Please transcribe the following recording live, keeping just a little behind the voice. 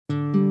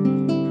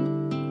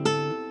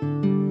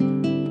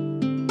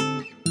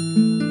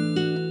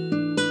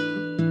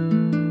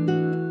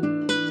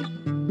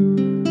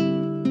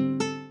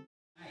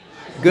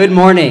Good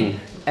morning,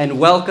 and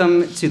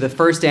welcome to the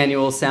first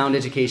annual Sound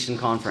Education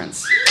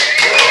Conference.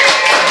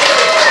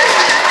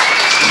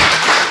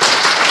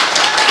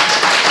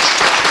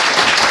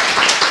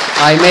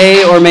 I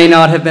may or may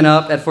not have been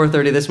up at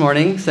 4:30 this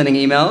morning sending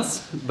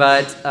emails,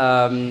 but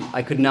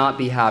I could not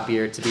be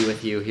happier to be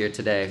with you here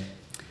today.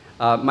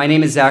 My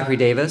name is Zachary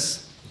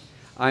Davis.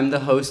 I'm the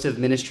host of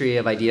Ministry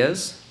of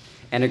Ideas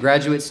and a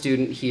graduate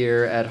student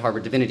here at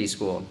Harvard Divinity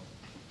School.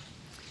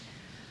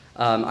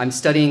 I'm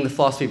studying the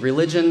philosophy of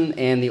religion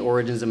and the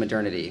origins of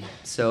modernity.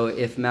 So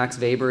if Max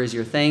Weber is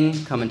your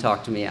thing, come and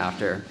talk to me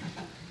after.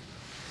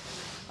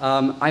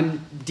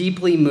 I'm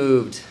deeply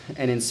moved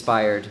and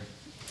inspired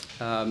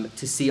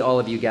to see all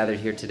of you gathered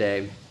here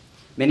today.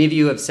 Many of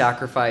you have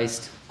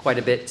sacrificed quite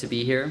a bit to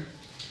be here,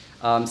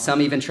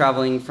 some even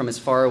traveling from as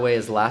far away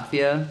as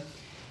Latvia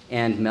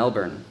and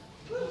Melbourne.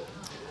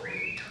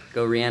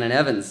 Go Rhiannon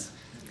Evans.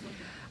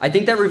 I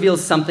think that reveals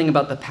something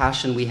about the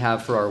passion we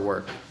have for our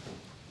work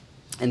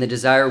and the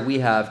desire we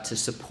have to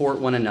support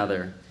one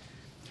another.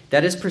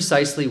 That is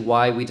precisely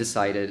why we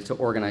decided to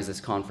organize this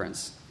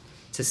conference,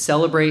 to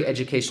celebrate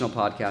educational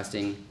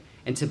podcasting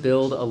and to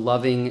build a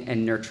loving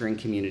and nurturing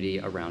community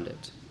around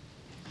it.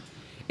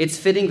 It's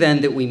fitting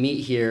then that we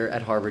meet here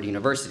at Harvard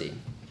University.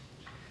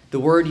 The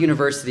word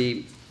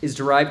university is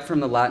derived from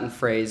the Latin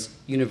phrase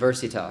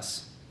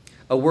universitas,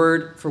 a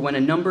word for when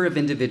a number of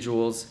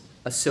individuals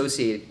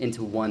associate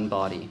into one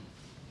body.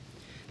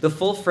 The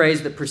full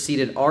phrase that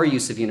preceded our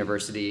use of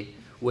university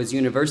was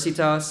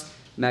Universitas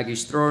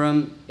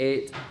Magistrorum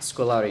et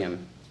Scholarium.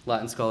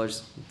 Latin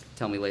scholars,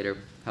 tell me later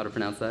how to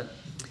pronounce that.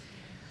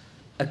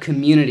 A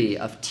community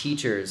of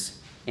teachers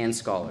and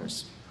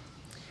scholars.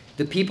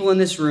 The people in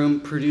this room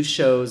produce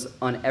shows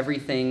on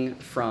everything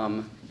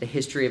from the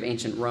history of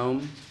ancient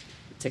Rome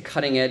to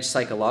cutting-edge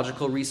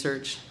psychological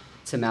research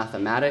to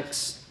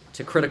mathematics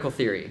to critical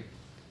theory.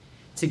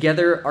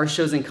 Together, our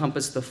shows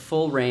encompass the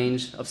full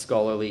range of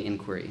scholarly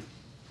inquiry.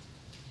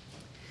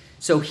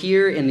 So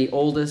here in the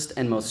oldest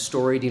and most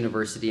storied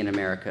university in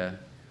America,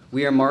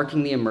 we are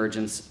marking the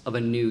emergence of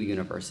a new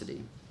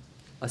university,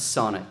 a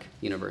sonic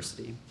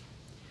university.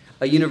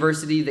 A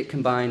university that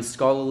combines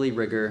scholarly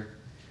rigor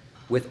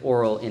with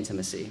oral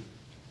intimacy.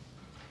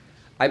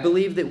 I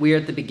believe that we are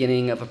at the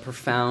beginning of a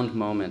profound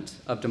moment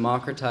of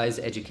democratized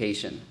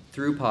education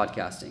through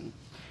podcasting,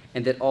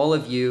 and that all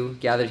of you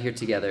gathered here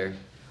together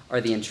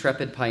are the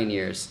intrepid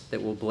pioneers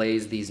that will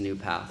blaze these new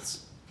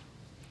paths.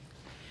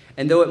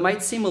 And though it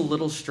might seem a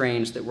little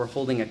strange that we're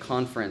holding a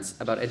conference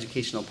about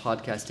educational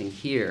podcasting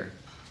here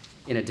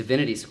in a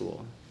divinity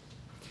school,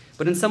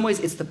 but in some ways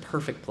it's the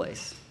perfect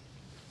place.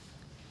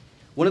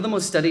 One of the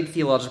most studied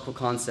theological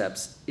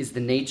concepts is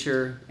the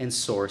nature and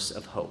source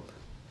of hope.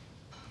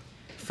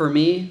 For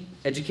me,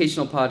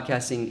 educational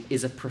podcasting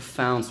is a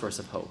profound source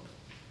of hope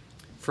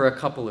for a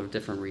couple of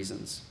different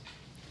reasons.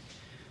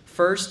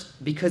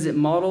 First, because it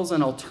models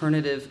an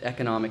alternative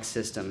economic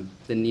system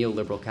than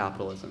neoliberal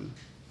capitalism.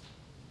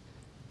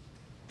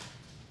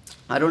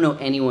 I don't know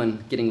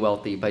anyone getting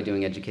wealthy by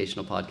doing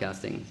educational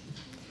podcasting.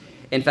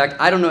 In fact,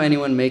 I don't know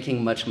anyone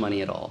making much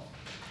money at all.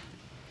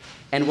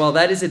 And while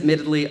that is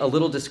admittedly a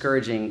little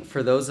discouraging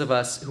for those of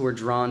us who are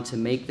drawn to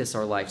make this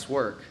our life's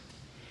work,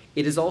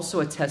 it is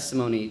also a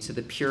testimony to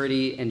the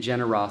purity and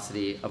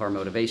generosity of our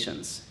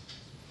motivations.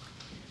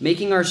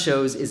 Making our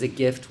shows is a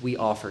gift we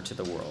offer to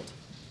the world.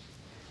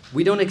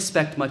 We don't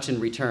expect much in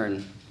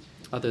return,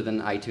 other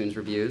than iTunes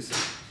reviews,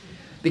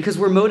 because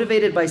we're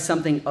motivated by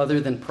something other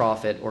than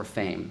profit or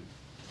fame.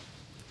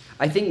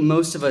 I think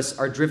most of us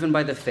are driven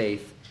by the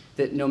faith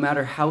that no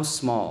matter how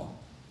small,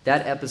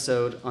 that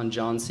episode on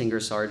John Singer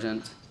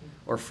Sargent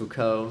or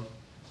Foucault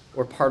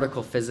or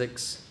particle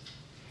physics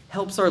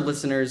helps our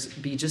listeners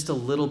be just a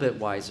little bit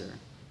wiser,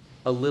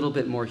 a little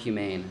bit more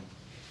humane,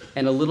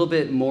 and a little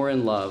bit more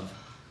in love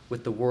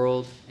with the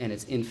world and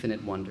its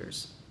infinite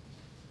wonders.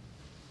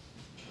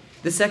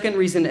 The second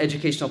reason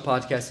educational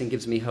podcasting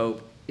gives me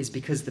hope is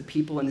because the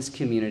people in this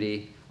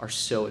community are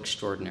so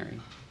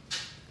extraordinary.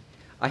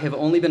 I have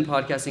only been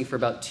podcasting for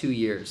about 2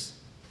 years,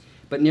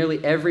 but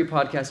nearly every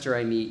podcaster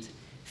I meet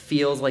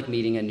feels like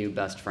meeting a new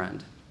best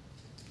friend.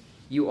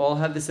 You all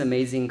have this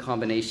amazing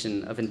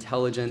combination of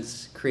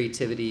intelligence,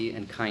 creativity,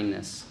 and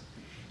kindness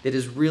that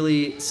is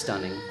really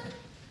stunning.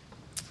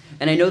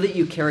 And I know that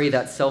you carry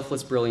that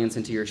selfless brilliance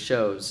into your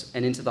shows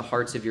and into the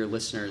hearts of your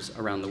listeners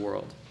around the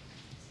world.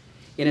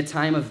 In a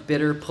time of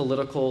bitter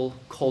political,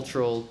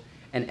 cultural,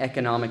 and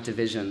economic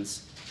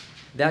divisions,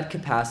 that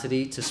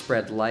capacity to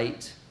spread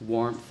light,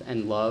 warmth,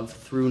 and love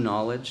through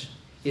knowledge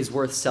is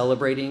worth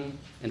celebrating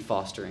and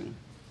fostering.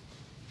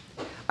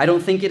 I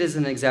don't think it is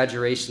an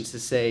exaggeration to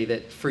say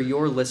that for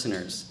your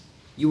listeners,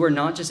 you are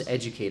not just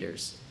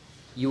educators,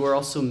 you are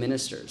also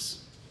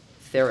ministers,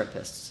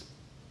 therapists,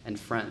 and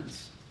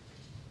friends,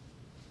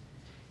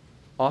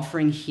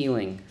 offering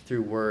healing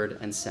through word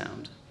and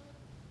sound.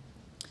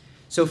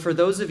 So for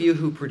those of you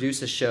who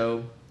produce a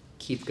show,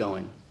 keep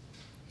going.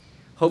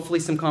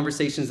 Hopefully some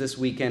conversations this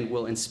weekend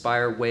will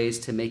inspire ways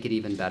to make it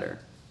even better.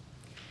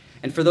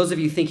 And for those of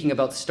you thinking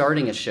about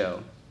starting a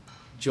show,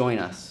 join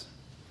us.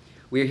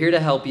 We are here to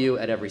help you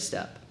at every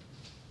step.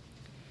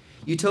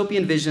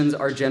 Utopian visions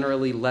are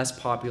generally less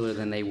popular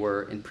than they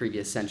were in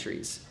previous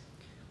centuries.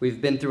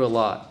 We've been through a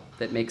lot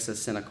that makes us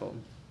cynical.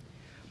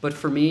 But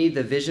for me,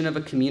 the vision of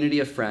a community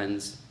of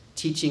friends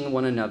teaching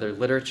one another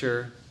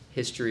literature,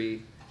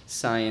 history,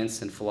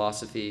 science, and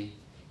philosophy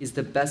is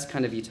the best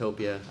kind of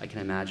utopia I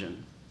can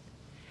imagine.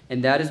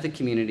 And that is the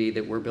community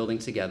that we're building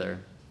together,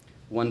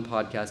 one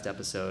podcast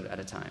episode at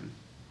a time.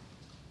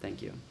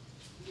 Thank you.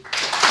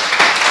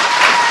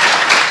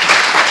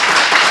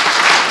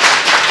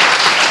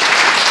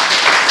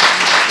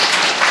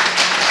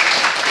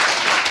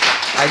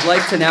 I'd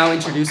like to now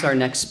introduce our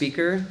next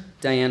speaker,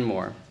 Diane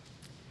Moore.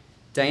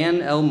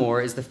 Diane L.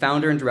 Moore is the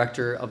founder and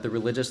director of the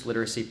Religious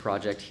Literacy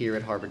Project here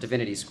at Harvard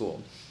Divinity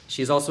School.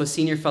 She is also a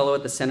senior fellow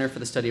at the Center for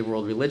the Study of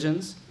World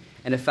Religions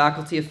and a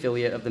faculty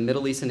affiliate of the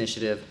Middle East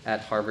Initiative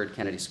at Harvard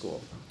Kennedy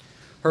School.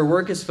 Her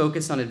work is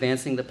focused on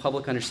advancing the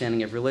public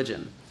understanding of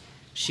religion.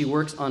 She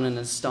works on an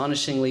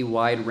astonishingly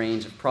wide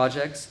range of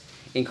projects,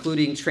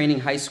 including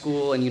training high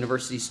school and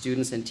university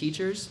students and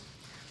teachers,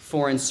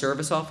 foreign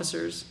service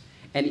officers,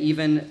 and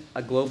even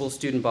a global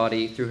student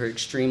body through her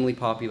extremely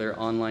popular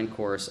online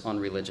course on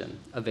religion,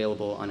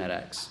 available on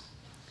edX.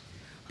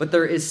 But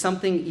there is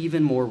something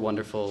even more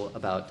wonderful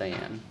about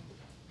Diane.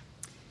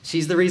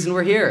 She's the reason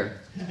we're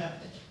here.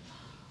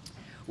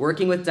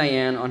 Working with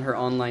Diane on her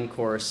online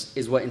course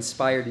is what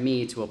inspired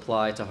me to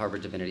apply to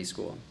Harvard Divinity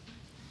School.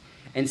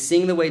 And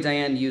seeing the way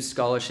Diane used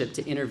scholarship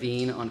to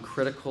intervene on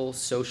critical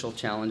social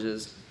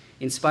challenges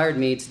inspired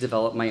me to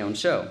develop my own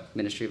show,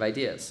 Ministry of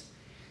Ideas,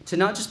 to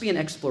not just be an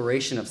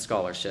exploration of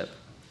scholarship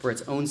for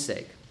its own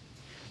sake,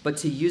 but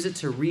to use it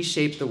to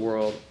reshape the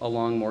world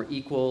along more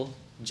equal,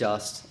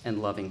 just, and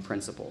loving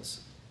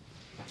principles.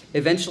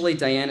 Eventually,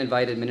 Diane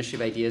invited Ministry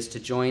of Ideas to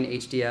join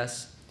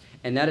HDS,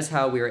 and that is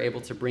how we are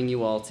able to bring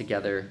you all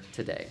together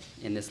today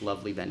in this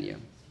lovely venue.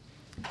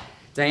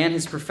 Diane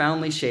has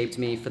profoundly shaped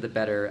me for the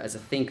better as a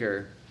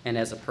thinker and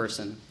as a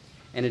person,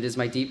 and it is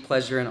my deep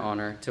pleasure and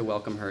honor to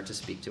welcome her to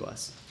speak to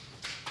us.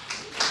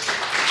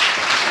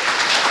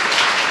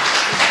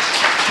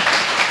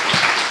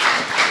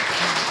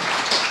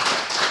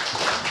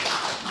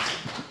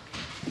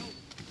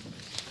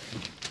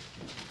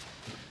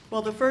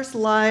 Well, the first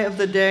lie of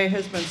the day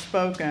has been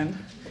spoken.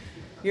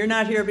 You're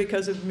not here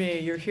because of me.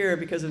 You're here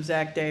because of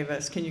Zach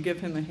Davis. Can you give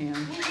him a hand,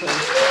 please?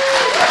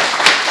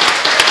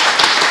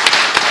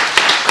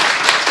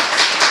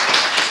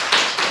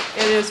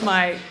 It is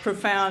my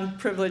profound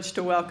privilege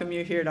to welcome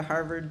you here to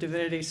Harvard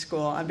Divinity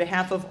School. On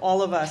behalf of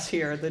all of us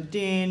here, the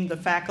dean, the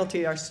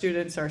faculty, our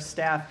students, our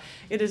staff,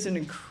 it is an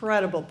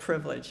incredible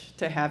privilege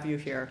to have you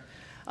here.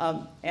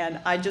 And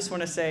I just want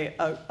to say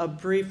a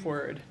brief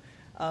word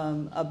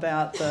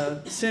about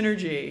the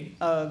synergy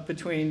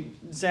between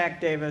Zach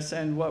Davis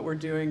and what we're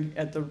doing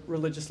at the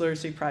Religious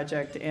Literacy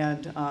Project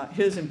and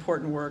his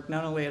important work,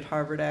 not only at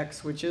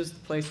HarvardX, which is the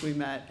place we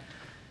met,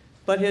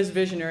 but his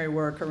visionary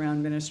work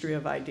around Ministry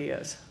of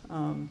Ideas.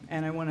 And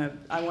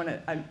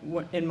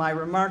in my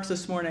remarks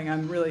this morning,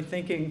 I'm really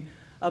thinking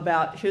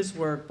about his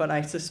work, but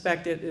I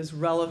suspect it is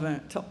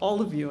relevant to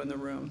all of you in the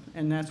room,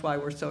 and that's why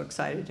we're so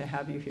excited to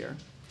have you here.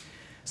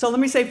 So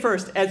let me say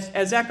first,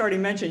 as Zach already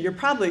mentioned, you're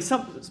probably,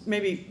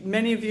 maybe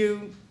many of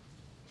you,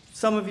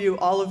 some of you,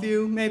 all of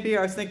you maybe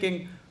are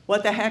thinking,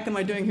 what the heck am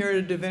I doing here at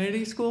a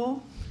divinity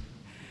school?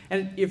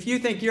 And if you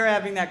think you're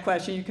having that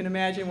question, you can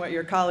imagine what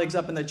your colleagues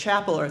up in the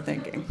chapel are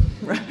thinking.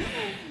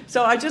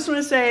 So I just want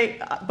to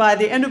say, by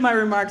the end of my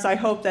remarks, I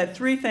hope that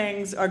three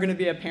things are going to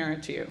be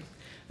apparent to you.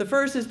 The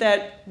first is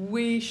that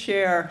we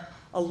share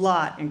a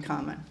lot in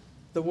common.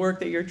 The work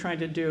that you're trying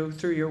to do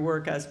through your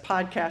work as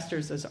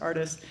podcasters, as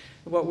artists,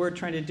 what we're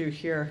trying to do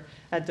here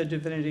at the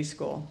Divinity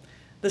School.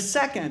 The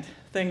second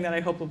thing that I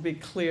hope will be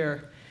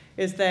clear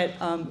is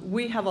that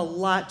we have a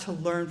lot to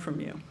learn from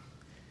you.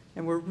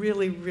 And we're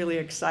really, really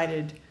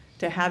excited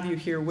to have you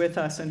here with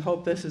us and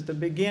hope this is the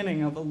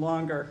beginning of a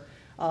longer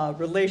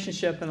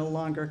relationship and a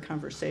longer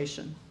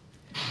conversation.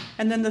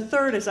 And then the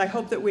third is I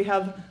hope that we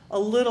have a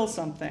little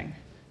something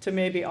to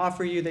maybe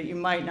offer you that you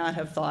might not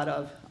have thought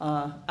of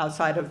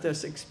outside of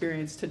this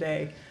experience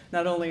today,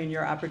 not only in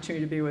your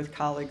opportunity to be with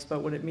colleagues,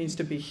 but what it means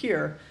to be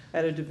here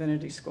at a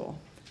divinity school.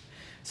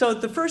 So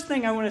the first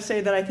thing I want to say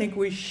that I think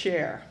we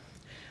share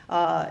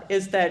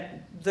is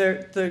that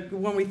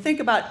when we think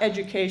about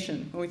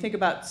education, when we think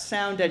about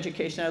sound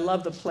education, I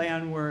love the play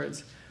on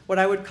words, what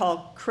I would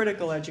call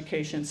critical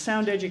education,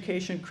 sound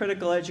education,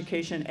 critical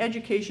education,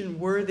 education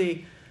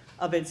worthy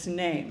of its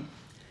name.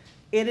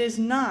 It is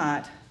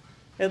not,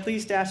 at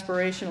least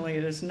aspirationally,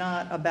 it is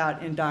not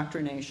about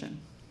indoctrination.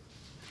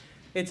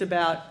 It's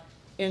about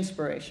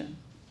inspiration.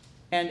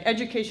 And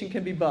education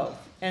can be both,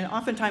 and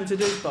oftentimes it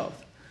is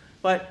both.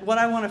 But what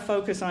I want to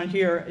focus on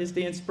here is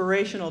the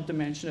inspirational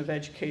dimension of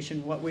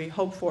education, what we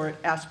hope for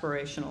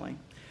aspirationally.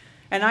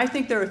 And I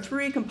think there are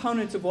three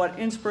components of what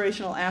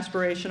inspirational,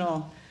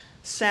 aspirational,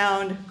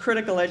 sound,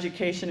 critical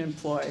education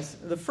employs.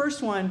 The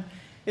first one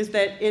is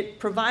that it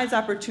provides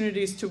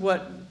opportunities to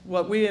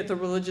what we at the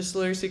Religious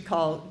Literacy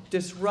call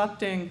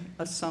disrupting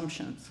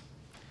assumptions.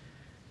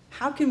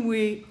 How can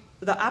we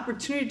the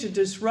opportunity to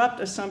disrupt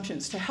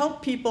assumptions, to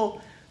help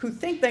people who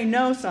think they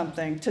know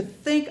something to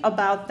think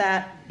about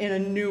that in a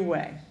new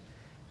way.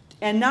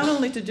 And not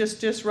only to just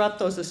disrupt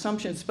those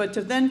assumptions, but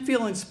to then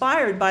feel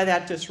inspired by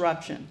that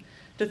disruption,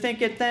 to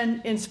think it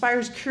then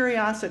inspires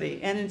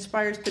curiosity and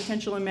inspires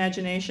potential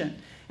imagination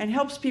and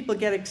helps people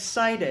get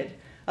excited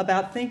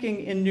about thinking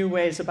in new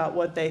ways about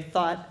what they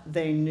thought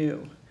they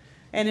knew.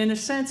 And in a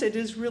sense, it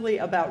is really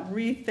about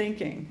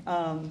rethinking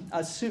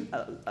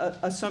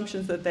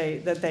assumptions that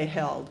they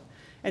held.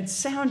 And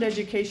sound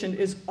education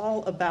is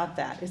all about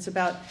that. It's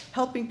about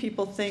helping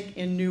people think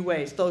in new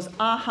ways, those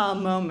aha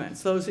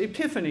moments, those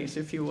epiphanies,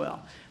 if you will,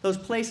 those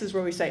places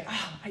where we say,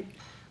 oh,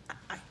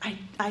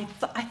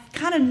 I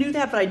kind of knew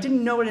that, but I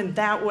didn't know it in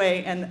that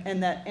way,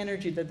 and that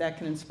energy that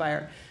can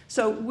inspire.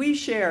 So we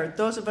share,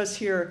 those of us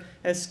here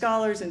as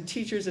scholars and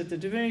teachers at the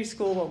Divinity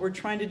School, what we're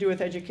trying to do with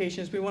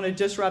education is we want to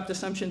disrupt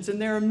assumptions.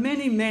 And there are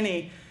many,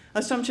 many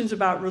assumptions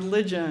about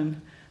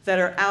religion that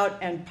are out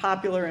and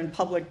popular in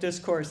public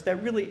discourse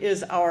that really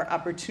is our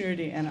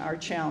opportunity and our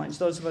challenge,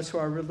 those of us who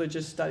are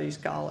religious studies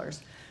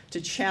scholars, to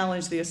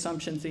challenge the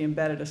assumptions, the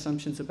embedded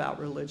assumptions about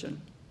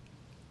religion.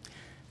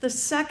 The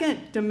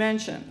second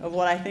dimension of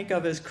what I think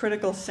of as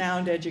critical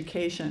sound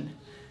education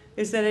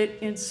is that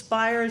it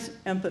inspires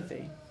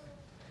empathy.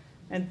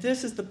 And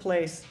this is the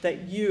place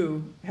that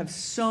you have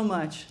so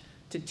much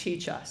to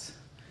teach us,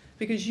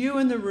 because you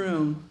in the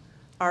room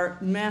are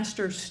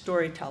master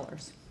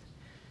storytellers.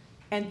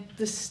 And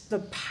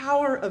the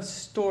power of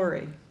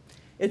story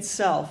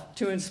itself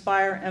to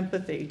inspire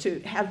empathy, to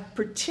have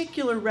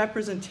particular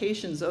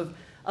representations of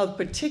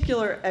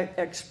particular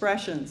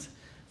expressions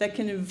that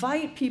can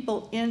invite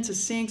people into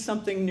seeing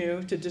something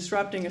new, to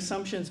disrupting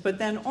assumptions, but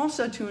then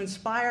also to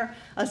inspire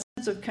a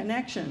sense of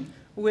connection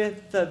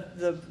with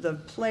the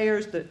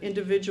players, the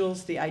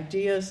individuals, the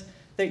ideas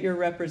that you're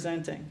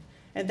representing.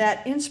 And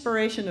that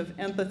inspiration of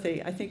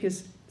empathy, I think,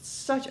 is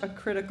such a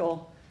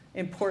critical,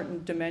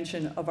 important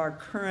dimension of our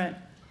current,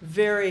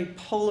 very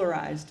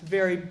polarized,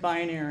 very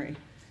binary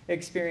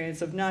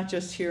experience of not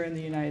just here in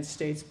the United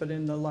States, but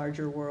in the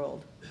larger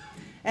world.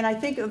 And I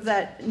think of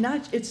that,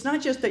 it's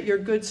not just that you're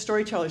good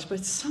storytellers, but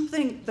it's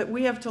something that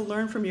we have to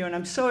learn from you. And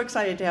I'm so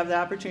excited to have the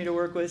opportunity to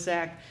work with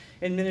Zach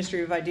in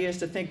Ministry of Ideas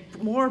to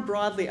think more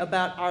broadly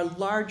about our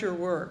larger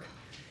work.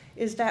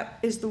 Is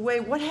the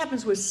way, what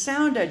happens with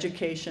sound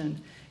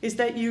education is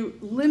that you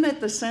limit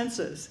the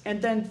senses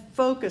and then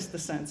focus the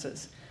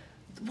senses.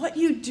 What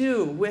you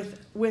do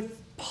with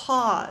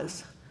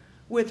pause,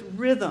 with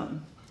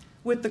rhythm,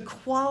 with the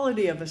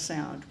quality of a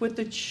sound, with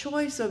the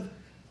choice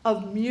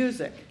of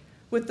music,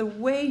 with the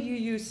way you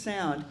use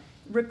sound,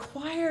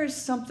 requires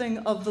something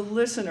of the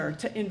listener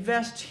to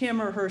invest him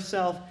or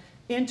herself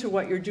into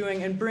what you're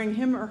doing and bring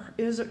him or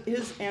his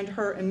and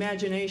her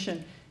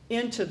imagination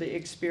into the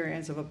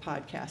experience of a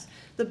podcast.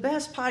 The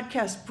best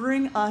podcasts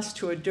bring us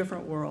to a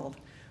different world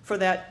for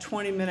that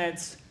 20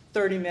 minutes,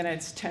 30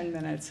 minutes, 10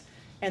 minutes.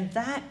 And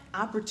that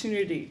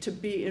opportunity to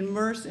be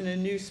immersed in a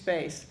new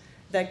space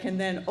that can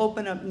then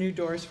open up new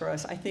doors for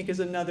us, I think,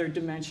 is another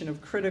dimension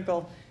of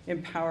critical,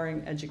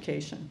 empowering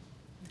education.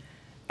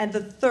 And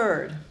the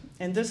third,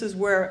 and this is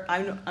where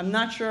I'm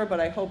not sure, but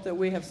I hope that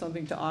we have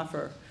something to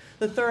offer.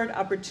 The third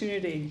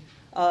opportunity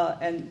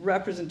and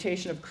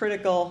representation of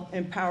critical,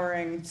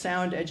 empowering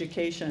sound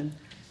education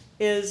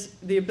is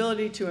the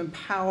ability to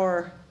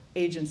empower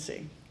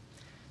agency.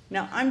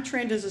 Now, I'm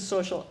trained as a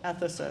social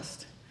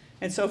ethicist,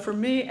 and so for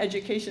me,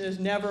 education is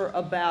never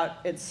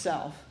about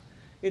itself.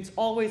 It's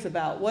always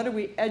about what are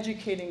we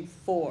educating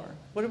for?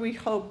 What do we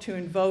hope to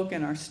invoke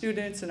in our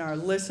students and our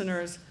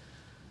listeners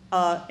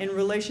in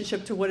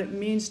relationship to what it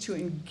means to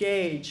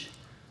engage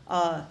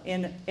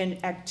in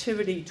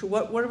activity, to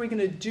what are we going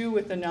to do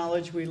with the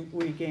knowledge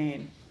we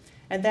gain.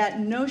 And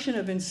that notion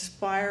of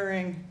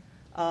inspiring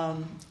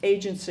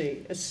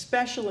agency,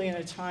 especially in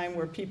a time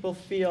where people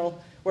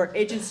feel, where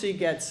agency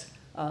gets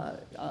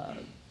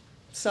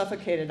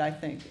suffocated, I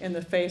think, in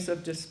the face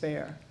of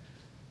despair.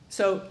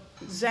 So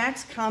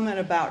Zach's comment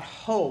about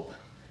hope,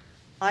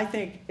 I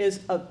think, is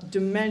a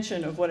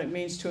dimension of what it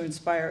means to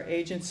inspire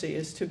agency,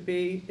 is to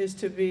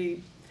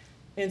be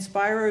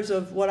inspirers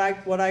of what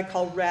I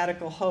call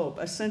radical hope,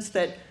 a sense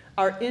that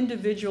our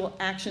individual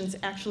actions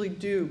actually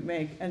do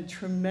make a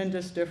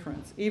tremendous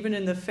difference, even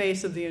in the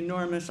face of the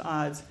enormous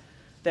odds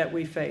that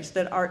we face,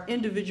 that our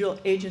individual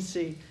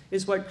agency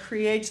is what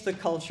creates the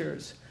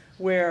cultures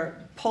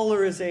where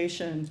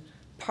polarization,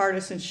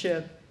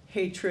 partisanship,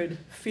 hatred,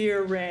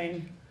 fear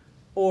reign,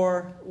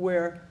 or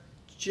where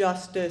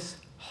justice,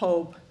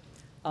 hope,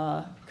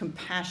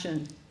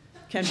 compassion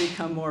can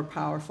become more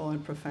powerful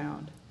and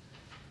profound.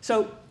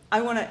 So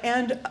I want to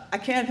end, I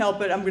can't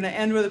help it, I'm going to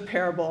end with a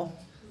parable.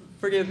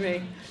 Forgive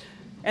me.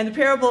 And the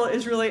parable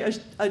is really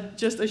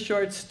just a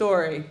short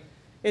story.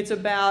 It's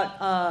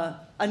about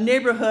a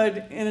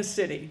neighborhood in a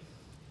city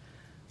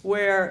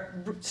where,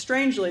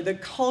 strangely, the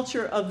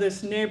culture of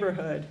this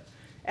neighborhood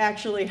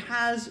actually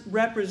has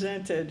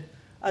represented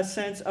a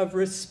sense of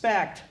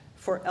respect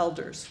for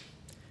elders,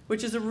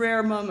 which is a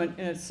rare moment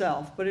in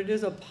itself, but it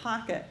is a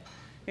pocket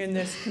in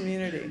this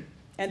community.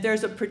 And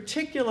there's a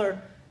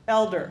particular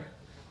elder,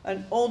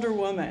 an older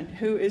woman,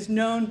 who is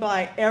known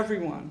by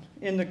everyone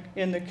in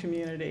the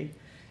community,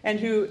 and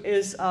who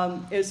is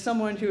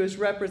someone who is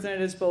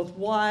represented as both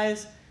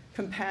wise,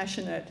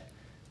 compassionate,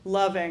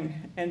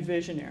 loving, and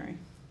visionary.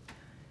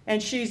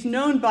 And she's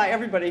known by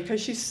everybody because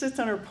she sits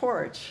on her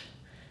porch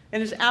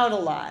and is out a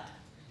lot.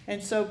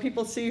 And so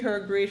people see her,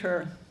 greet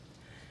her.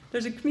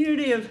 There's a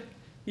community of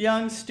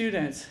young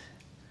students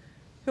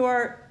who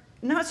are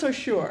not so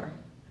sure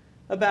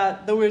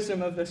about the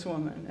wisdom of this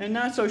woman and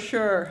not so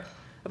sure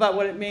about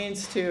what it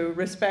means to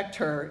respect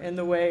her in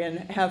the way and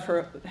have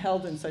her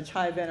held in such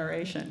high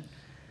veneration.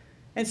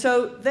 And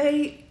so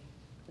they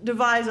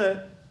devise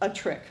a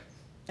trick,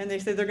 and they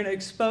say they're going to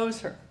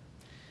expose her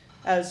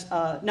as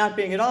not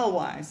being at all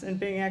wise and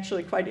being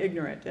actually quite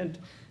ignorant.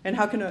 And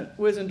how can a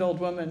wizened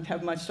old woman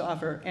have much to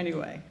offer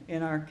anyway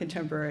in our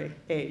contemporary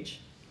age?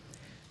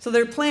 So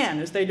their plan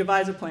is they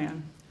devise a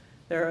plan.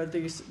 There's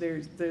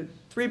the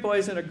 3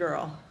 boys and a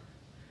girl.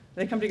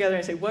 They come together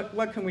and say,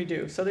 what can we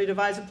do? So they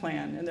devise a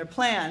plan, and their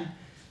plan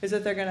is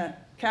that they're going to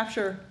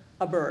capture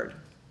a bird,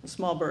 a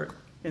small bird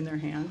in their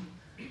hand.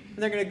 And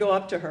they're going to go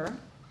up to her,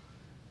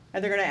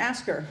 and they're going to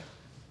ask her,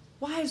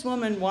 wise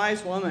woman,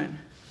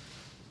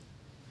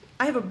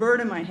 I have a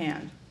bird in my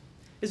hand.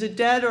 Is it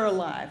dead or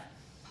alive?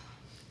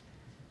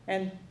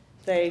 And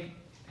they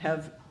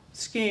have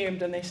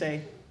schemed, and they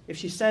say, if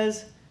she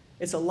says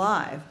it's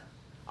alive,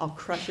 I'll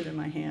crush it in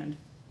my hand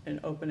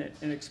and open it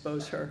and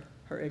expose her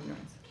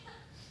ignorance.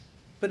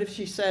 But if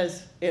she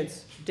says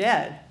it's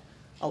dead,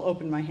 I'll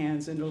open my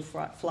hands and it'll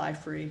fly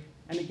free,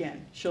 and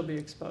again, she'll be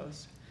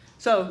exposed.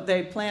 So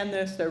they plan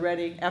this, they're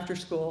ready. After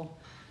school,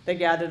 they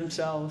gather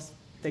themselves,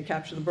 they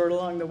capture the bird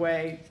along the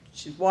way.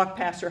 She's walked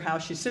past her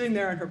house, she's sitting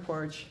there on her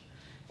porch,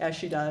 as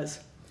she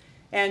does,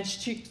 and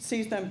she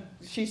sees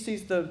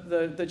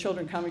the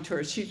children coming to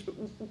her. She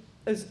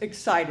is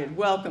excited,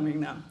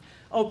 welcoming them,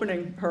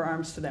 opening her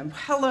arms to them.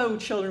 Hello,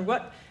 children,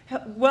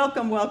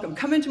 welcome,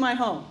 come into my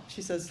home.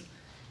 She says,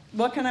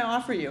 what can I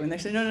offer you? And they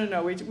say,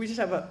 no, we just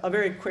have a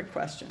very quick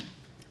question.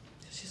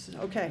 She says,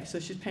 okay,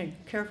 so she's paying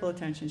careful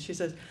attention. She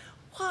says,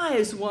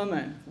 wise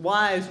woman,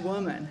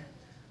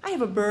 I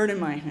have a bird in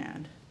my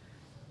hand.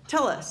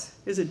 Tell us,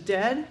 is it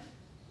dead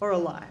or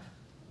alive?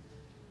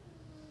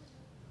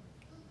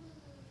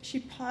 She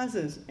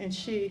pauses and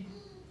she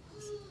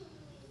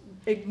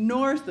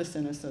ignores the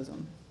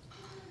cynicism.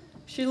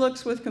 She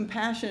looks with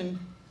compassion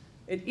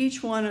at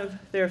each one of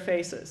their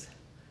faces,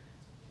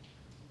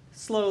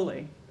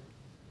 slowly,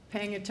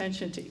 paying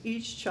attention to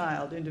each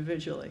child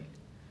individually,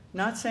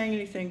 not saying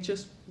anything,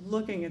 just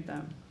looking at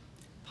them,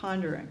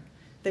 pondering.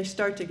 They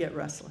start to get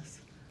restless,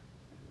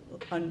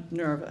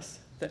 nervous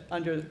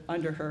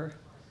under her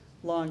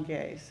long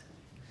gaze.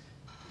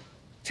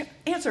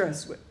 Answer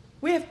us.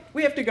 We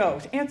have to go.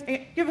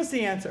 Give us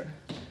the answer.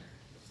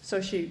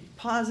 So she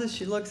pauses,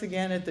 she looks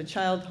again at the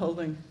child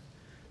holding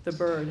the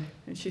bird,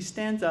 and she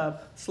stands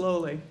up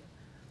slowly,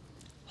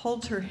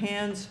 holds her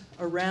hands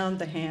around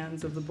the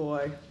hands of the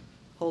boy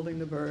holding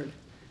the bird,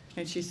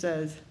 and she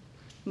says,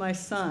 my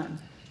son,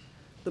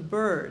 the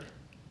bird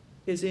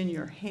is in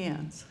your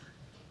hands.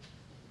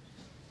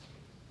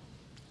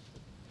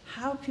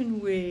 How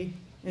can we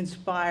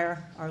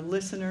inspire our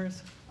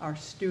listeners, our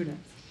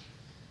students,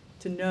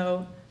 to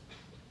know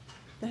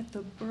that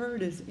the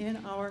bird is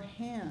in our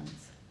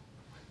hands?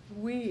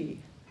 We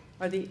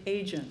are the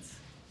agents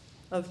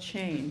of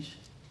change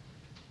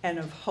and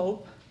of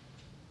hope,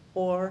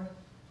 or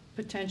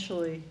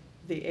potentially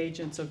the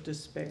agents of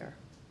despair.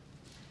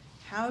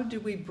 How do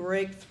we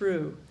break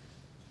through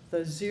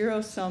the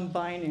zero-sum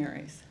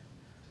binaries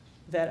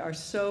that are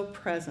so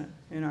present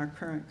in our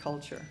current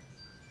culture?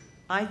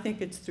 I think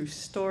it's through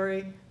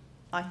story,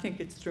 I think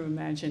it's through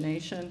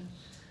imagination,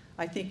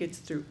 I think it's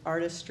through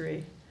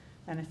artistry,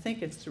 and I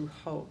think it's through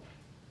hope.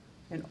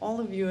 And all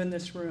of you in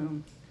this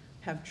room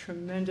have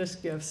tremendous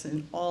gifts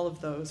in all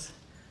those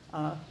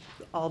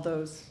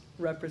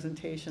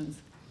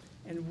representations.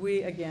 And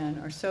we, again,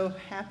 are so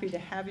happy to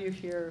have you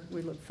here.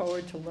 We look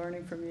forward to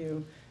learning from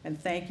you. And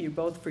thank you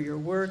both for your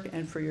work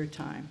and for your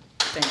time.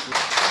 Thank you.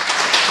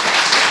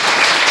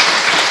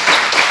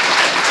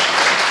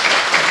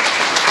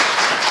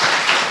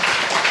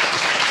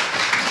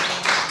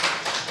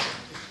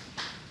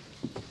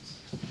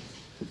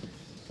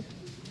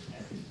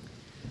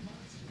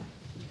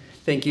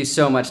 Thank you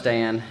so much,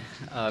 Diane.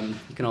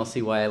 You can all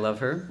see why I love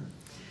her.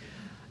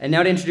 And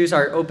now to introduce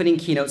our opening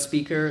keynote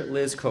speaker,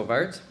 Liz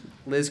Covart.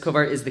 Liz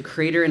Covart is the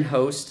creator and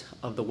host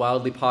of the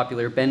wildly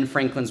popular Ben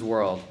Franklin's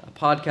World, a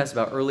podcast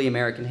about early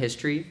American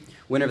history,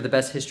 winner of the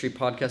Best History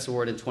Podcast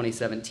Award in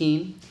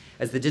 2017.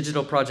 As the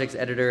digital projects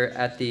editor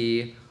at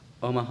the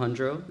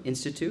Omohundro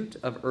Institute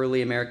of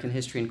Early American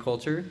History and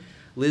Culture,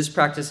 Liz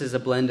practices a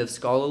blend of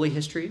scholarly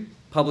history,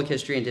 public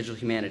history, and digital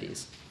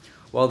humanities.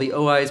 While the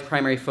OI's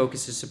primary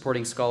focus is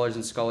supporting scholars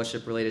and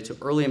scholarship related to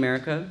early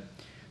America,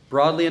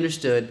 broadly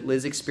understood,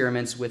 Liz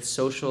experiments with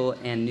social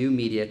and new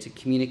media to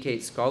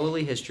communicate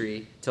scholarly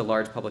history to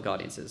large public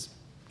audiences,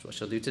 which is what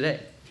she'll do today.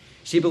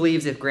 She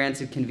believes if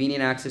granted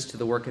convenient access to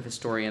the work of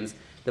historians,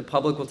 the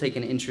public will take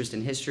an interest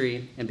in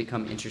history and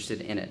become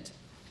interested in it.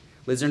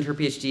 Liz earned her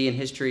PhD in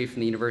history from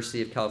the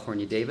University of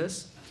California,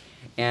 Davis.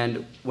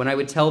 And when I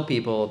would tell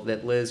people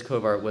that Liz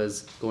Covart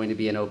was going to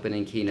be an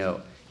opening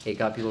keynote, it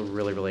got people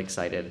really, really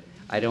excited.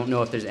 I don't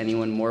know if there's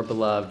anyone more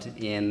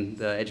beloved in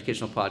the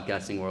educational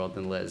podcasting world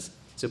than Liz.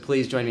 So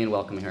please join me in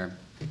welcoming her.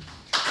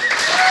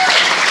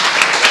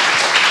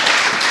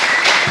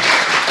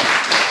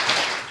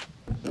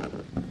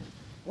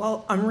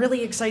 Well, I'm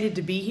really excited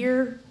to be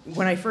here.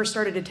 When I first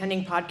started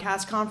attending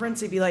podcast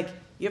conference, they'd be like,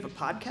 "You have a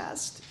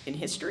podcast in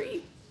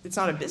history? It's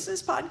not a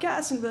business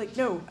podcast?" And I'd be like,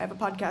 "No, I have a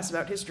podcast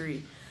about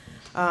history."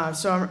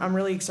 So I'm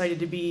really excited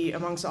to be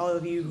amongst all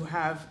of you who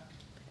have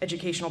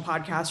educational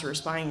podcasts or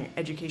aspiring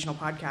educational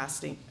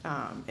podcasting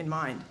in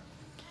mind.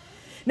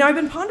 Now, I've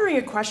been pondering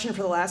a question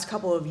for the last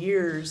couple of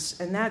years,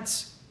 and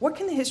that's, what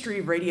can the history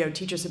of radio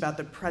teach us about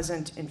the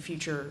present and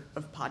future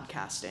of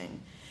podcasting?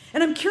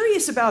 And I'm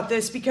curious about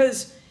this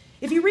because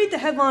if you read the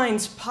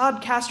headlines,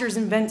 podcasters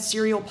invent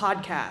serial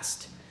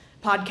podcast.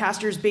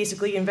 Podcasters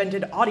basically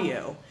invented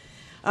audio.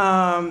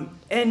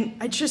 And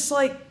I just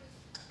like,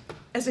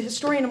 as a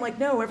historian, I'm like,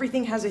 no,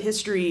 everything has a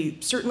history.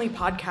 Certainly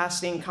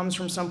podcasting comes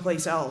from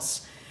someplace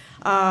else.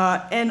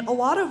 And a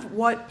lot of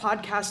what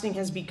podcasting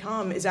has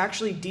become is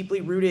actually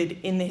deeply rooted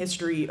in the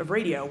history of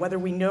radio. Whether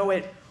we know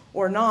it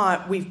or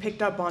not, we've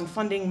picked up on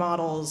funding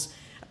models,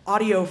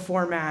 audio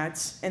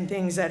formats, and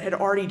things that had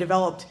already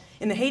developed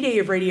in the heyday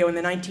of radio in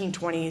the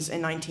 1920s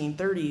and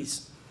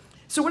 1930s.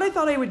 So what I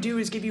thought I would do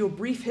is give you a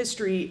brief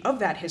history of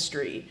that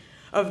history,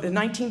 of the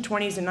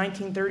 1920s and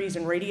 1930s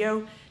in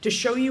radio, to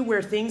show you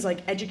where things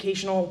like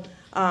educational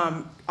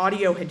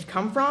audio had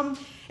come from,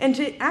 and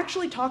to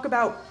actually talk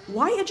about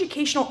why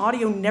educational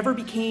audio never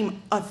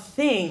became a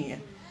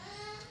thing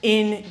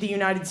in the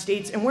United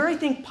States, and where I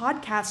think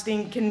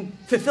podcasting can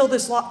fulfill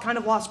this kind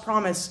of lost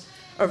promise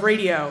of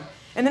radio.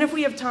 And then if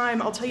we have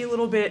time, I'll tell you a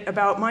little bit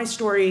about my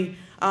story,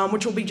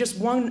 which will be just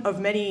one of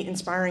many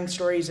inspiring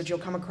stories that you'll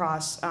come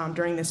across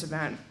during this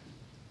event.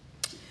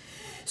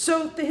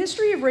 So the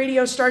history of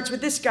radio starts with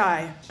this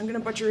guy. I'm going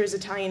to butcher his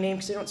Italian name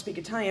because I don't speak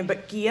Italian,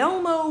 but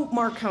Guglielmo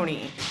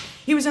Marconi.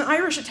 He was an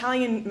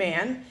Irish-Italian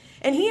man,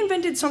 and he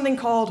invented something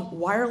called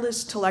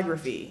wireless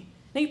telegraphy.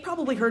 Now, you've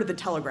probably heard of the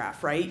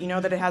telegraph, right? You know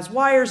that it has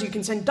wires. You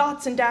can send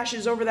dots and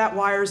dashes over that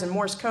wires and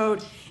Morse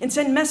code and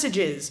send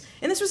messages.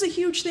 And this was a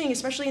huge thing,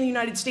 especially in the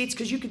United States,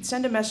 because you could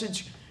send a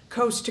message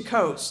coast to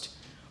coast.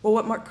 Well,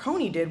 what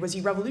Marconi did was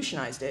he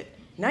revolutionized it.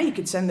 Now you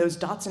could send those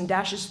dots and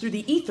dashes through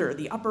the ether,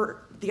 the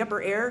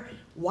upper air,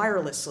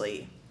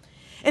 wirelessly.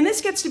 And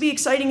this gets to be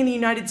exciting in the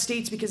United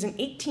States because in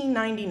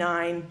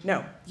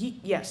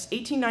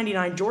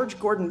 1899, George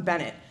Gordon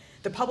Bennett,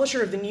 the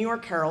publisher of the New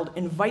York Herald,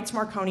 invites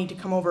Marconi to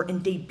come over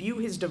and debut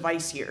his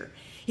device here.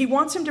 He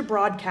wants him to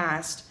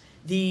broadcast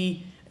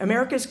the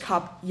America's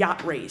Cup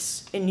yacht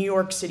race in New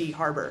York City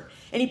Harbor.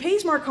 And he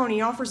pays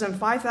Marconi, offers him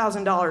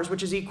 $5,000,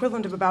 which is the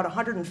equivalent of about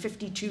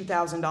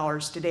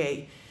 $152,000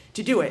 today,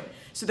 to do it.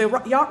 So the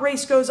yacht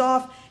race goes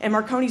off, and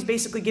Marconi's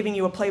basically giving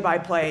you a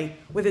play-by-play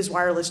with his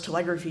wireless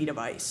telegraphy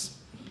device.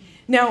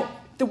 Now,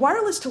 the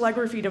wireless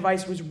telegraphy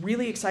device was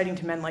really exciting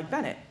to men like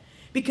Bennett,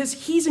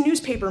 because he's a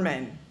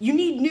newspaperman. You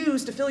need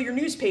news to fill your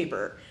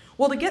newspaper.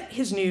 Well, to get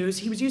his news,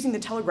 he was using the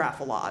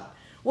telegraph a lot.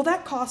 Well,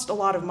 that cost a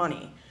lot of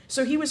money.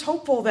 So he was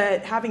hopeful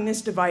that having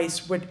this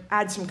device would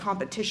add some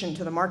competition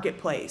to the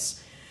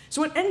marketplace.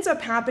 So what ends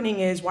up happening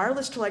is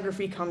wireless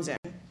telegraphy comes in.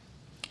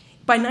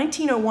 By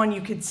 1901,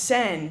 you could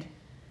send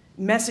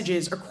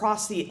messages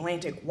across the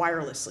Atlantic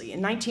wirelessly.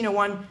 In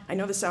 1901, I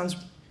know this sounds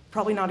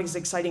probably not as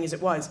exciting as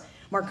it was,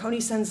 Marconi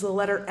sends the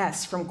letter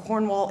S from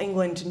Cornwall,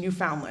 England to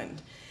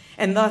Newfoundland.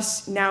 And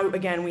thus, now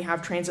again, we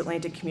have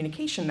transatlantic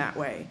communication that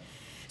way.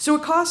 So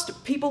it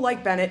cost people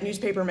like Bennett,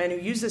 newspapermen who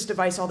use this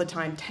device all the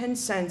time, 10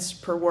 cents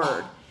per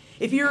word.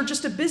 If you're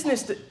just a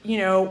business,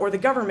 or the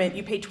government,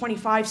 you pay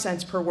 25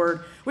 cents per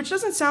word, which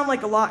doesn't sound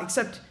like a lot,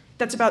 except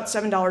that's about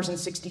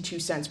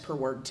 $7.62 per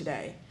word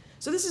today.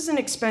 So this is an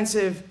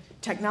expensive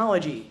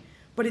technology,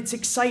 but it's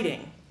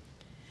exciting.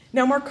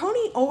 Now,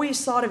 Marconi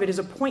always thought of it as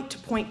a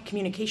point-to-point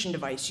communication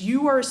device.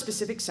 You are a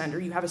specific sender,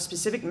 you have a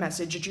specific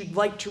message that you'd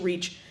like to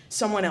reach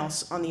someone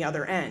else on the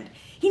other end.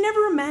 He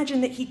never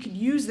imagined that he could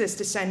use this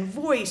to send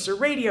voice or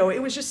radio.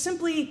 It was just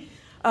simply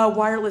a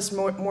wireless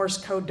Morse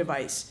code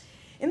device.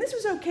 And this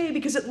was okay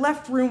because it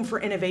left room for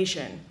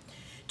innovation.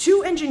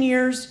 Two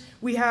engineers,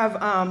 we have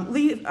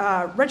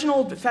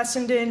Reginald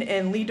Fessenden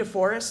and Lee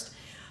DeForest.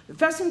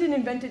 Fessenden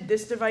invented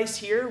this device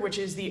here, which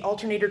is the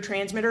alternator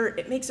transmitter.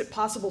 It makes it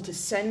possible to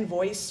send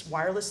voice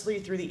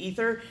wirelessly through the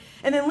ether.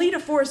 And then Lee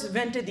DeForest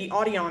invented the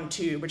Audion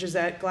tube, which is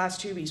that glass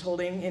tube he's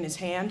holding in his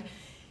hand.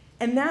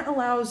 And that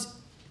allows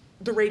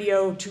the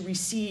radio to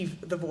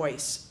receive the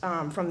voice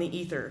from the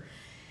ether.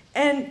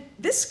 And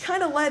this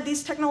kind of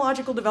these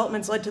technological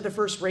developments led to the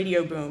first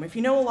radio boom. If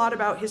you know a lot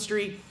about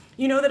history,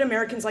 you know that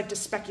Americans like to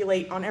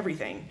speculate on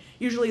everything.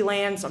 Usually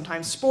land,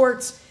 sometimes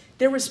sports.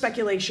 There was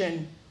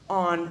speculation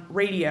on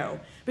radio.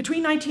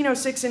 Between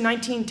 1906 and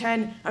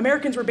 1910,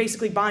 Americans were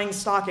basically buying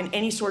stock in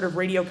any sort of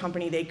radio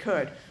company they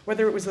could,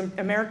 whether it was the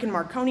American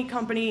Marconi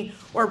Company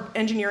or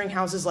engineering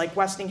houses like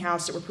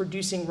Westinghouse that were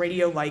producing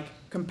radio-like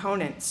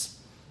components.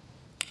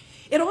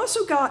 It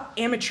also got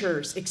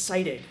amateurs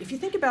excited. If you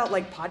think about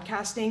like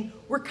podcasting,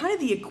 we're kind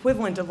of the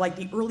equivalent of like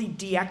the early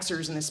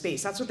DXers in the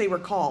space. That's what they were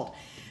called.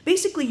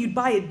 Basically, you'd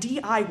buy a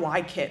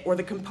DIY kit or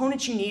the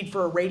components you need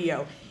for a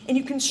radio, and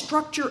you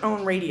construct your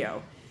own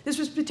radio. This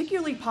was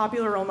particularly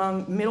popular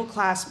among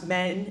middle-class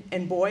men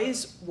and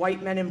boys,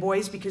 white men and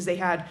boys, because they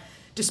had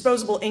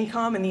disposable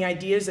income and the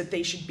ideas that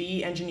they should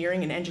be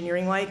engineering and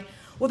engineering-like.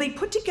 Well, they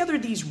put together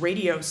these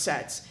radio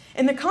sets,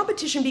 and the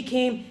competition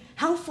became,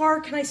 how far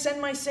can I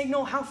send my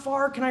signal? How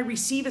far can I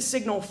receive a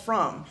signal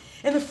from?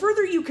 And the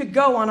further you could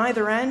go on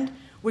either end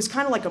was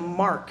kind of like a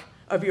mark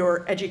of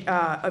your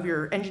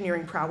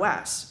engineering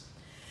prowess.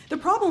 The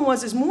problem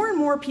was, as more and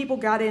more people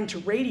got into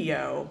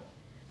radio,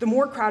 the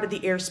more crowded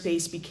the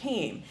airspace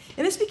became.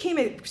 And this became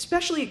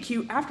especially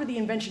acute after the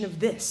invention of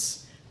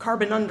this,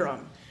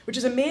 carbonundrum, which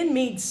is a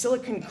man-made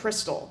silicon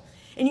crystal.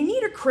 And you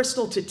need a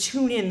crystal to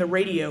tune in the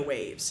radio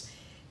waves.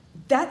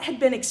 That had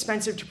been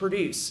expensive to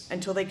produce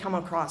until they come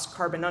across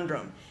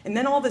carbonundrum. And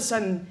then all of a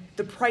sudden,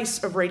 the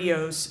price of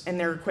radios and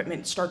their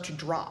equipment start to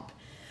drop.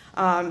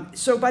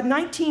 So by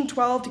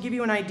 1912, to give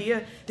you an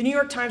idea, the New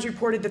York Times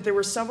reported that there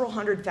were several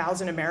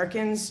 100,000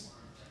 Americans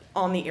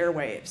on the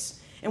airwaves.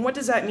 And what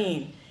does that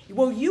mean?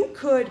 Well, you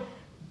could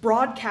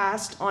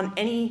broadcast on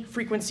any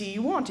frequency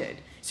you wanted.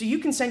 So you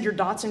can send your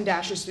dots and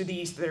dashes through the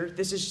ether.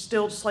 This is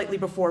still slightly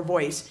before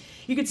voice.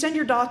 You could send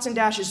your dots and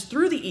dashes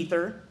through the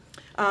ether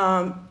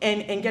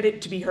and get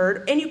it to be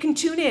heard. And you can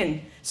tune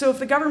in. So if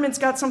the government's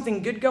got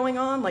something good going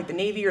on, like the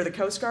Navy or the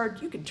Coast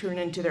Guard, you can tune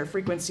into their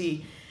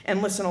frequency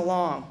and listen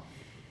along.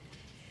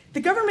 The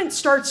government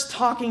starts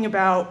talking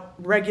about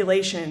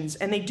regulations,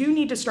 and they do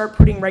need to start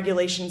putting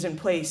regulations in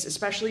place,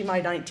 especially by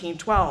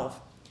 1912.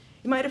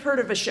 You might have heard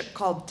of a ship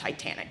called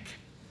Titanic.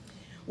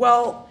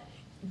 Well,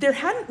 there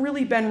hadn't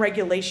really been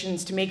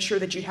regulations to make sure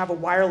that you have a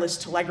wireless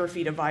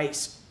telegraphy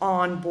device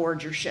on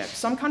board your ship.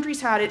 Some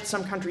countries had it,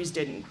 some countries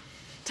didn't.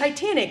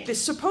 Titanic,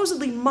 this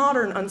supposedly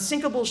modern,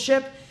 unsinkable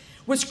ship,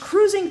 was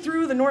cruising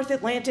through the North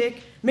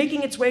Atlantic,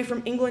 making its way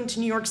from England to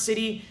New York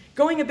City,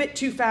 going a bit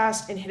too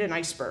fast and hit an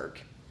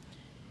iceberg.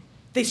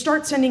 They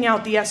start sending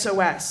out the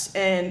SOS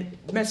and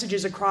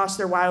messages across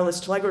their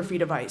wireless telegraphy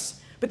device.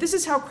 But this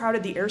is how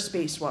crowded the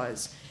airspace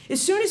was. As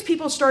soon as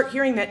people start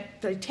hearing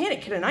that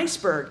Titanic hit an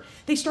iceberg,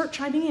 they start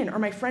chiming in, are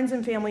my friends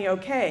and family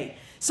okay?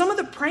 Some of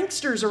the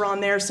pranksters are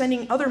on there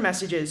sending other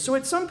messages. So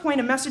at some point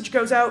a message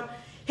goes out,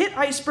 hit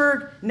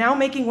iceberg, now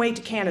making way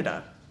to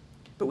Canada.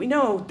 But we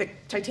know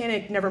that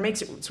Titanic never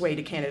makes its way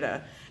to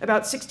Canada.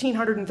 About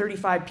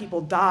 1,635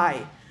 people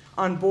die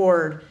on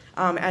board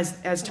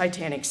as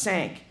Titanic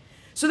sank.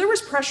 So there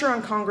was pressure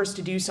on Congress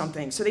to do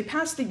something. So they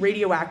passed the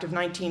Radio Act of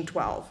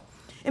 1912.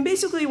 And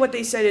basically what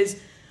they said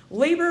is,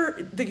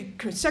 Labor, the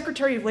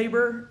Secretary of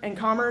Labor and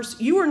Commerce,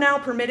 you are now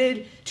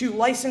permitted to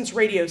license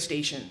radio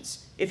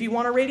stations. If you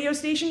want a radio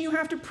station, you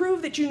have to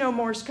prove that you know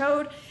Morse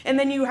code, and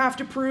then you have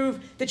to prove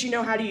that you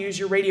know how to use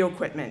your radio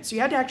equipment. So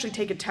you had to actually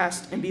take a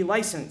test and be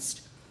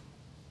licensed.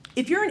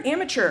 If you're an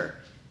amateur,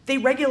 they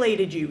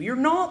regulated you. You're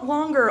no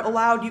longer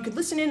allowed, you could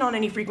listen in on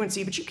any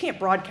frequency, but you can't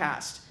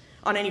broadcast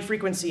on any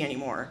frequency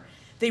anymore.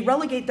 They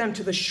relegate them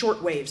to the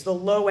short waves, the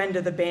low end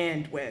of the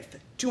bandwidth,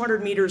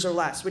 200 meters or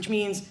less, which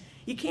means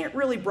you can't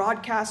really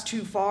broadcast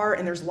too far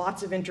and there's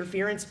lots of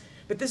interference,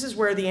 but this is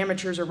where the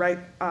amateurs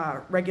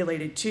are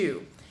regulated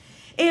too.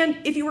 And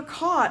if you were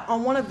caught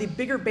on one of the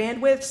bigger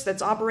bandwidths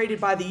that's operated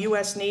by the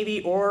US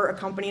Navy or a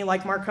company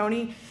like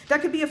Marconi,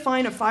 that could be a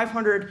fine of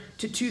 $500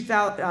 to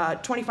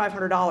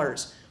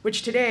 $2,500,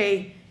 which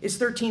today is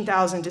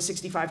 $13,000 to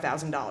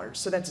 $65,000.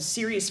 So that's a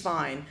serious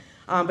fine,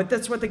 but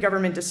that's what the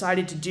government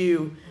decided to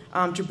do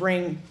to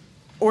bring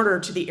order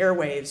to the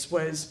airwaves,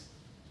 was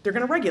they're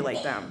going to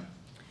regulate them.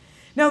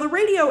 Now, the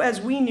radio as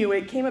we knew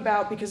it came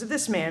about because of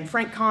this man,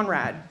 Frank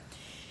Conrad.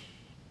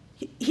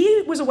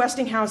 He was a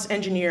Westinghouse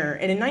engineer,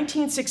 and in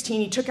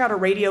 1916, he took out a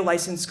radio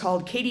license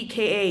called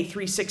KDKA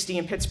 360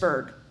 in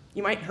Pittsburgh.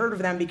 You might have heard of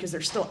them because they're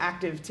still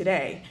active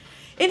today.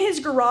 In his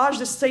garage,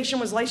 the station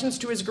was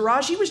licensed to his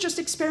garage. He was just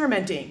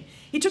experimenting.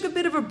 He took a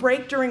bit of a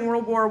break during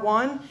World War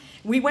I.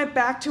 We went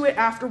back to it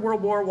after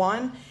World War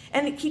I.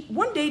 And he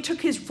one day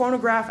took his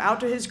phonograph out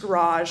to his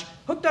garage,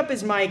 hooked up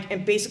his mic,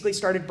 and basically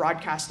started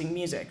broadcasting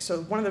music.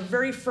 So one of the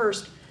very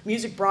first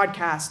music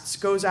broadcasts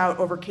goes out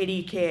over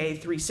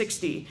KDKA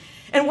 360.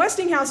 And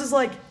Westinghouse is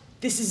like,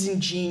 this is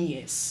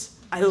ingenious.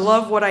 I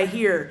love what I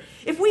hear.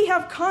 If we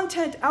have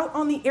content out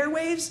on the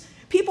airwaves,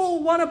 people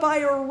will want to buy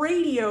a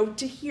radio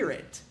to hear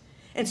it.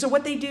 And so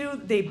what they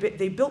do,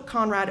 they built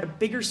Conrad a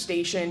bigger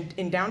station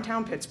in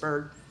downtown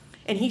Pittsburgh,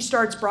 and he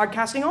starts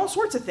broadcasting all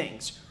sorts of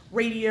things.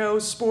 Radio,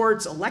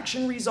 sports,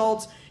 election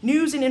results,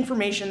 news and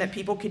information that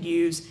people could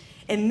use,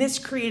 and this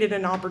created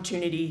an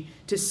opportunity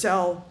to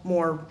sell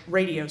more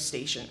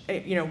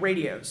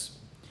radios.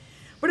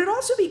 But it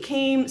also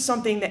became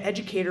something that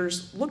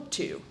educators looked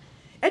to.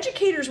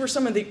 educators were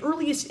some of the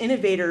earliest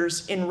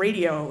innovators in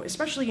radio,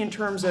 especially in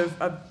terms of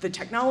the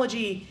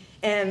technology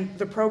and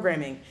the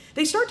programming.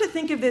 They start to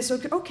think of this,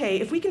 okay,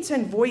 if we can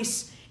send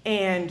voice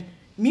and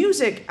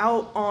music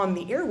out on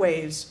the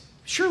airwaves,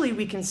 surely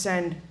we can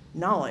send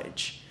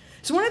knowledge.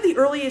 So one of the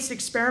earliest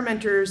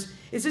experimenters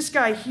is this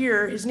guy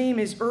here. His name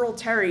is Earl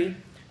Terry.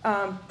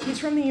 He's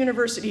from the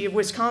University of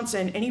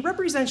Wisconsin, and he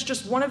represents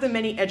just one of the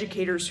many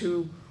educators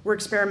who were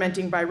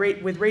experimenting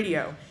with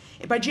radio.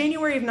 By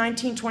January of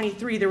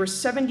 1923, there were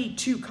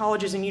 72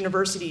 colleges and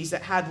universities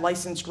that had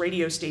licensed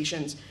radio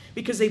stations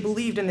because they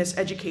believed in this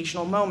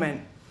educational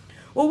moment.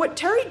 Well, what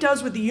Terry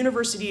does with the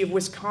University of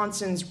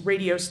Wisconsin's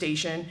radio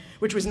station,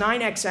 which was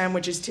 9XM,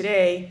 which is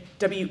today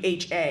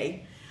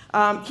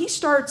WHA, he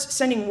starts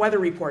sending weather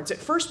reports, at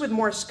first with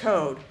Morse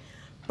code,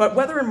 but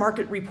weather and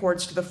market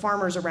reports to the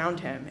farmers around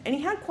him. And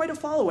he had quite a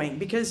following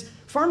because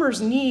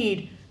farmers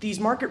need these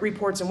market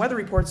reports and weather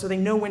reports so they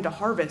know when to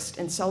harvest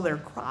and sell their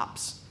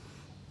crops.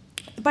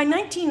 By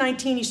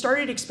 1919, he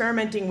started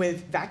experimenting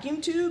with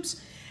vacuum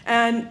tubes,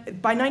 and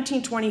by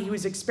 1920, he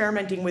was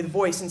experimenting with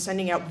voice and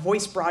sending out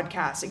voice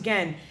broadcasts,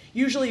 again,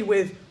 usually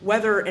with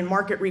weather and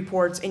market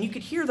reports, and you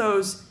could hear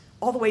those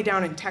all the way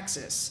down in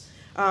Texas.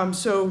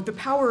 So the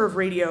power of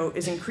radio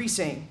is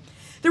increasing.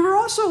 There were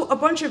also a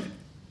bunch of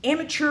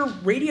amateur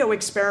radio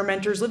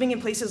experimenters living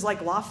in places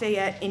like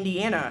Lafayette,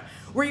 Indiana,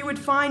 where you would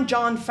find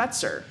John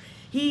Fetzer.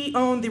 He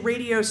owned the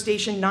radio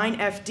station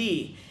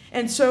 9FD.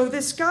 And so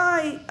this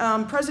guy,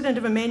 president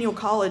of Emmanuel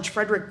College,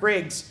 Frederick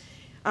Briggs,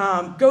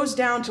 goes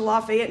down to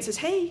Lafayette and says,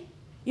 hey,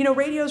 you know,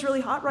 radio's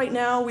really hot right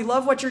now. We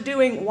love what you're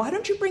doing. Why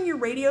don't you bring your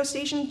radio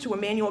station to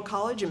Emmanuel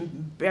College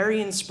in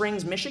Berrien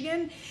Springs,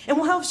 Michigan? And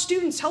we'll have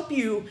students help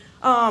you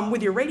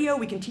with your radio.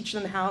 We can teach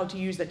them how to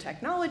use the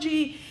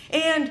technology.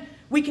 And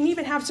we can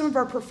even have some of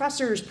our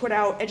professors put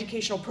out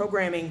educational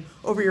programming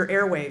over your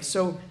airwaves.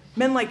 So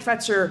men like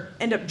Fetzer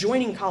end up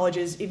joining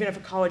colleges, even if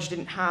a college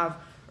didn't have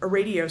a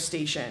radio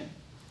station.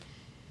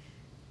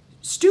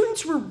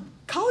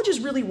 Colleges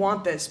really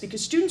want this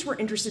because students were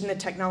interested in the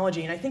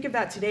technology, and I think of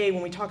that today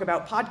when we talk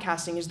about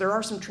podcasting, is there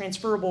are some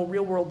transferable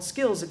real-world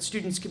skills that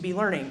students could be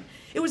learning.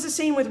 It was the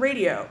same with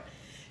radio.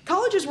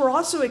 Colleges were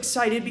also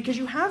excited because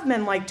you have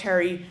men like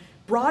Terry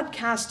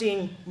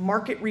broadcasting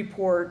market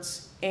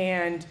reports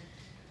and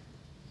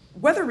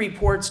weather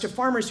reports to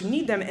farmers who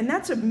need them, and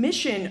that's a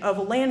mission of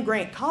a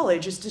land-grant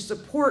college, is to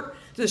support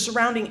the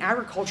surrounding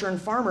agriculture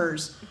and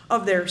farmers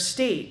of their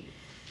state.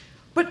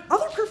 But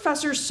other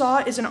professors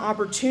saw it as an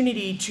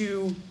opportunity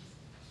to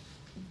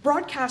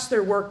broadcast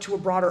their work to a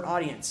broader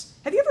audience.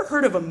 Have you ever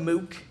heard of a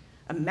MOOC,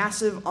 a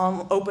massive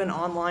open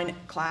online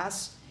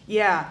class?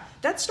 Yeah,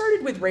 that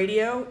started with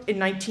radio in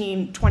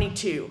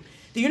 1922.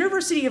 The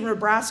University of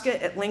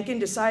Nebraska at Lincoln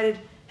decided,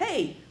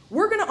 hey,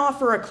 we're going to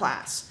offer a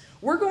class.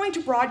 We're going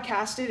to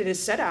broadcast it at a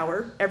set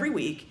hour every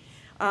week.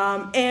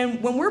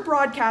 And when we're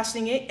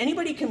broadcasting it,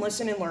 anybody can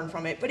listen and learn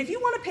from it. But if you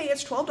want to pay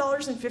us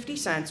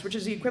 $12.50, which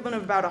is the equivalent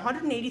of about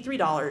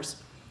 $183,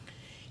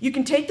 you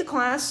can take the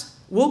class,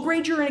 we'll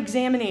grade your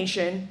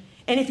examination,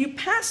 and if you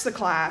pass the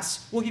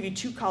class, we'll give you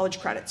 2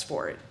 college credits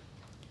for it.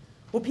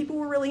 Well, people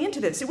were really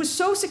into this. It was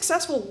so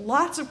successful,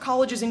 lots of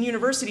colleges and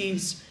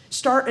universities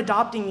start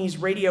adopting these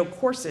radio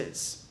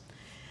courses.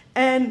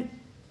 And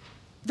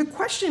the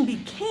question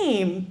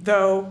became,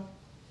 though,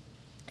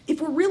 if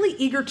we're really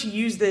eager to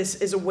use this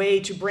as a way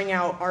to bring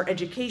out our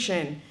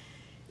education,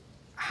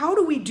 how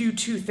do we do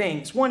 2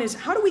 things? One is,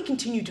 how do we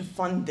continue to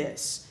fund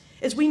this?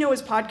 As we know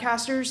as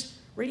podcasters,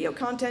 radio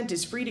content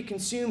is free to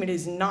consume, it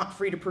is not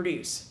free to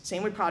produce.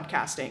 Same with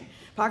podcasting.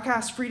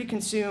 Podcasts free to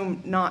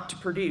consume, not to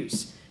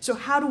produce. So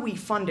how do we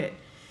fund it?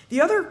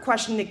 The other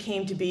question that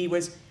came to be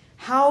was,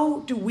 how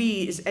do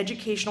we as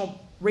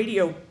educational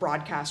radio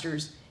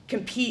broadcasters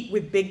compete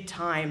with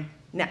big-time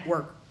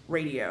network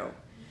radio?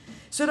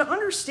 So to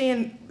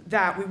understand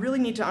that, we really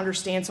need to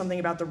understand something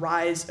about the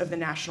rise of the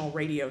National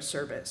Radio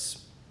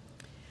Service.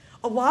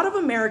 A lot of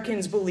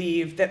Americans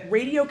believe that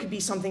radio could be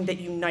something that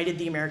united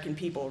the American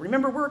people.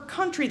 Remember, we're a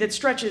country that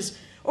stretches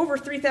over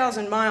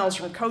 3,000 miles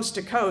from coast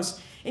to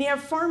coast, and you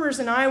have farmers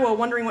in Iowa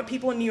wondering what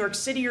people in New York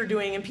City are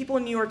doing, and people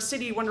in New York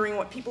City wondering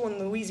what people in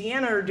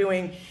Louisiana are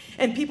doing,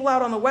 and people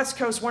out on the West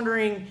Coast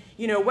wondering,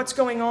 you know, what's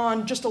going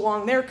on just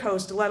along their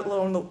coast, let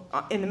alone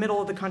in the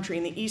middle of the country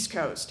in the East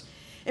Coast.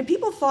 And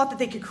people thought that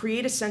they could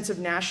create a sense of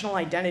national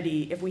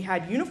identity if we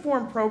had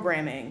uniform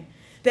programming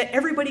that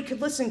everybody could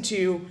listen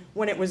to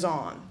when it was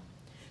on.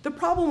 The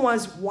problem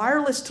was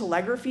wireless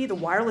telegraphy, the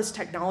wireless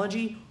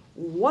technology,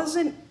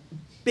 wasn't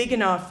big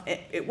enough,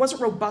 it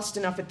wasn't robust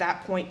enough at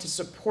that point to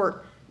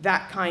support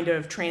that kind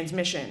of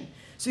transmission.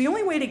 So the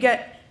only way to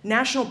get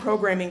national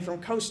programming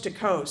from coast to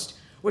coast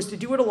was to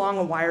do it along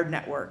a wired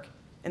network.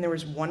 And there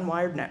was one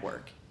wired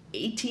network,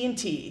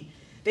 AT&T.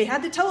 They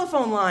had the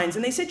telephone lines,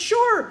 and they said,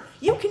 sure,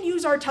 you can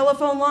use our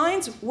telephone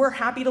lines. We're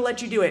happy to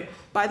let you do it.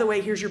 By the way,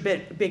 here's your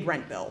big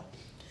rent bill.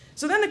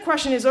 So then the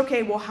question is,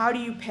 okay, well, how do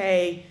you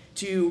pay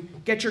to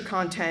get your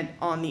content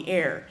on the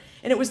air?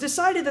 And it was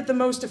decided that the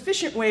most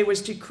efficient way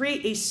was to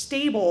create a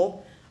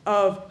stable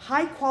of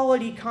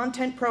high-quality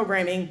content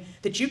programming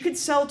that you could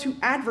sell to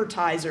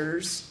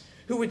advertisers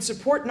who would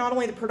support not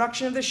only the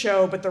production of the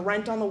show, but the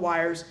rent on the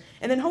wires,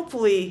 and then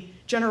hopefully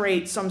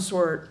generate some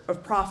sort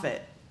of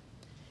profit.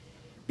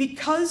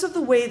 Because of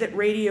the way that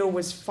radio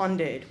was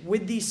funded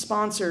with these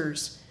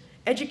sponsors,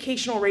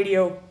 educational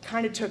radio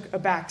kind of took a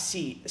back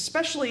seat,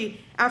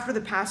 especially after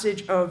the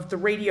passage of the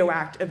Radio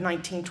Act of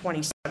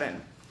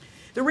 1927.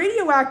 The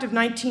Radio Act of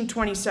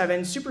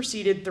 1927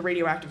 superseded the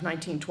Radio Act of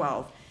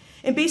 1912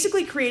 and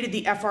basically created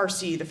the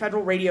FRC, the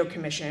Federal Radio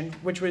Commission,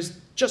 which was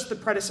just the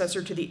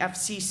predecessor to the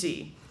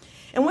FCC.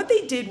 And what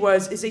they did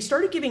was they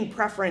started giving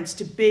preference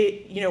to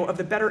of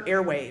the better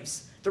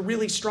airwaves, the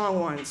really strong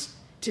ones,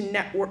 to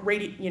network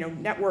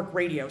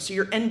radio, so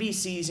your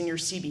NBCs and your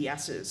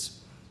CBSs.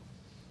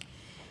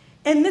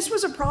 And this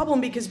was a problem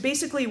because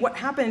basically what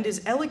happened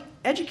is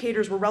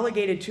educators were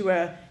relegated to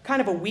a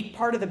kind of a weak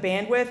part of the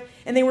bandwidth,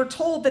 and they were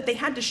told that they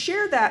had to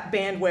share that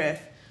bandwidth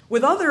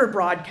with other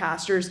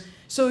broadcasters.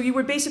 So you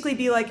would basically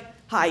be like,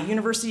 hi,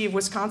 University of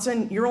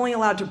Wisconsin, you're only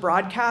allowed to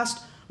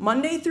broadcast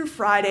Monday through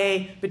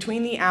Friday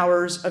between the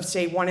hours of,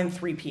 say, 1 and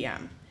 3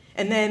 p.m.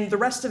 And then the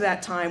rest of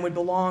that time would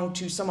belong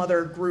to some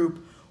other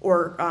group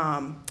or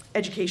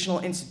educational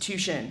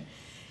institution.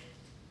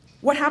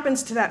 What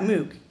happens to that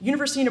MOOC?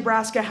 University of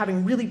Nebraska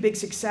having really big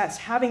success,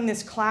 having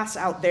this class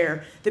out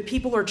there that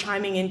people are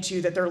chiming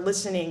into, that they're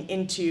listening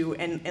into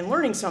and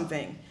learning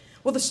something.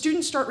 Well, the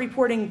students start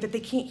reporting that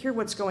they can't hear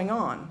what's going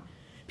on.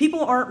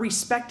 People aren't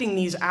respecting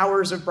these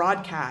hours of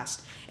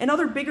broadcast. And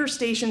other bigger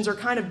stations are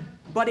kind of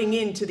butting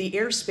into the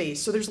airspace.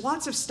 So there's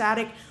lots of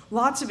static,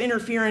 lots of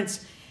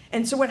interference.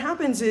 And so what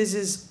happens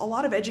is a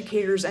lot of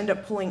educators end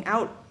up pulling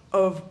out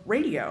of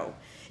radio.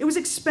 It was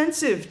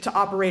expensive to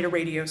operate a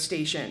radio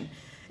station.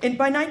 And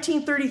by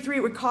 1933, it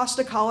would cost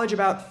a college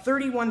about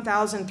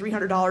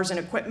 $31,300 in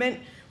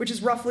equipment, which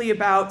is roughly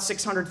about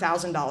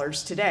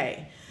 $600,000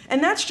 today.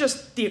 And that's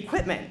just the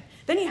equipment.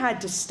 Then you had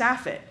to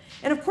staff it.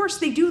 And of course,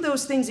 they do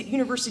those things that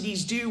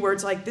universities do where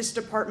it's like this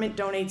department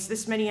donates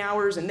this many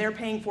hours and they're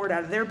paying for it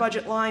out of their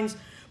budget lines.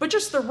 But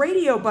just the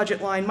radio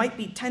budget line might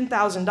be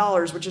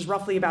 $10,000, which is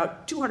roughly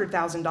about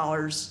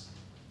 $200,000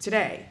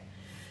 today.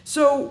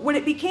 So when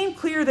it became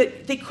clear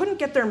that they couldn't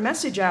get their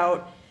message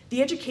out,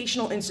 the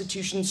educational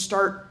institutions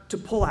start to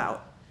pull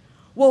out.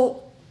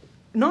 Well,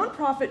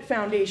 nonprofit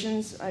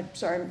foundations, I'm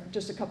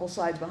just a couple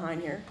slides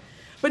behind here,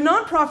 but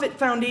nonprofit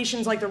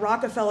foundations like the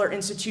Rockefeller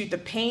Institute, the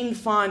Payne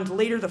Fund,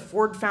 later the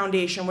Ford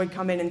Foundation would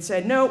come in and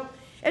said, no,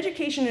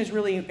 education is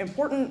really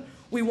important.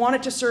 We want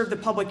it to serve the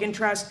public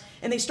interest.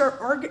 And they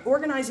start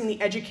organizing the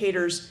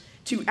educators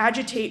to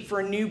agitate for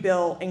a new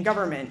bill in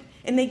government.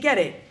 And they get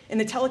it in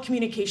the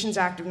Telecommunications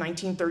Act of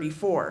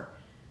 1934.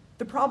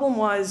 The problem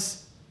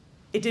was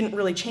it didn't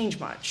really change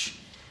much.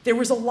 There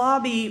was a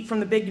lobby from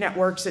the big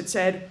networks that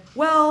said,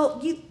 well,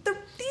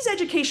 these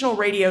educational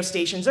radio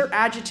stations, they're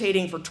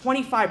agitating for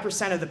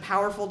 25% of the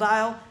powerful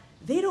dial.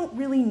 They don't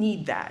really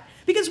need that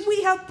because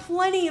we have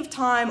plenty of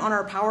time on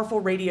our powerful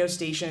radio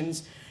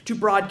stations to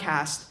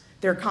broadcast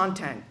their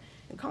content.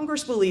 And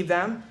Congress believed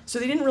them, so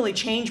they didn't really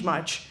change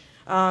much.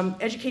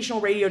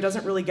 Educational radio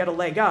doesn't really get a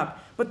leg up.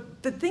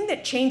 But the thing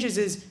that changes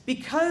is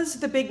because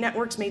the big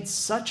networks made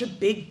such a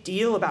big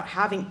deal about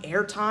having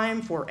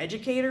airtime for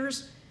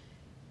educators,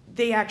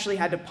 they actually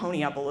had to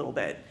pony up a little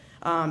bit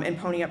and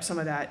pony up some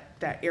of that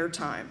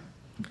airtime.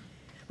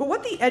 But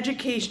what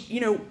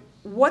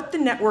what the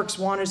networks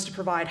want is to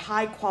provide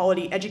high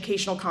quality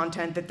educational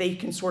content that they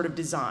can sort of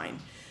design.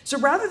 So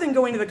rather than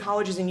going to the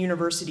colleges and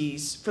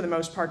universities, for the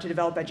most part, to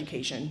develop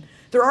education,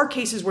 there are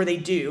cases where they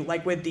do,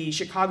 like with the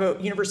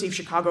University of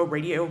Chicago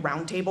Radio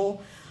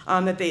Roundtable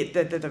that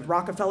the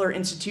Rockefeller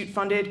Institute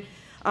funded.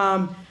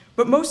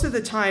 But most of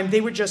the time,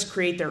 they would just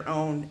create their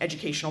own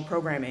educational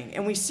programming.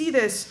 And we see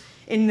this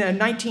in the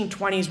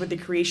 1920s with the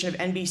creation of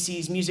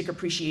NBC's Music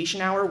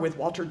Appreciation Hour with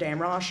Walter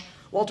Damrosch.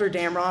 Walter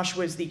Damrosch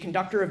was the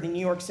conductor of the New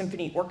York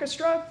Symphony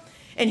Orchestra,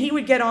 and he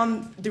would get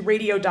on the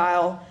radio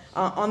dial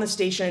on the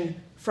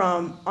station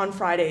on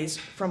Fridays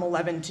from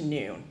 11 to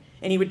noon.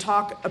 And he would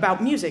talk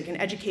about music and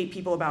educate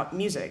people about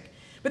music.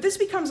 But this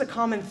becomes a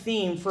common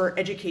theme for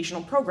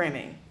educational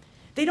programming.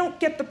 They don't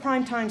get the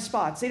primetime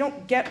spots. They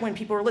don't get when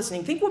people are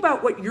listening. Think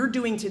about what you're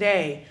doing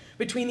today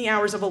between the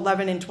hours of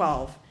 11 and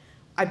 12.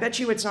 I bet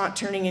you it's not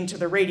turning into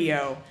the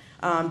radio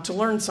to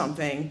learn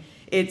something.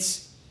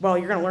 Well,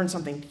 you're going to learn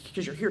something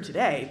because you're here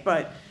today,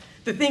 but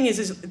the thing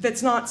is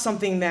that's not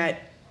something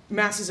that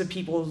masses of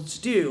people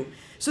do.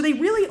 So they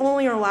really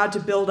only are allowed to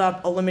build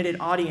up a limited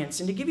audience.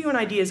 And to give you an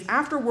idea, is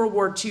after World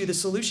War II, the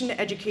solution to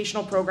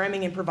educational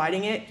programming and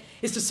providing it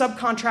is to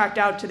subcontract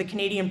out to the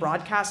Canadian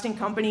Broadcasting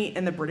Company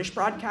and the British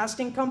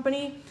Broadcasting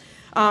Company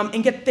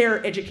and get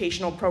their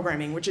educational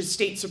programming, which is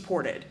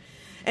state-supported.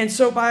 And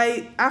so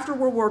after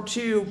World War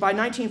II, by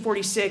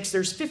 1946,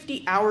 there's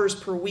 50 hours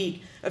per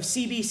week of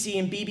CBC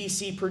and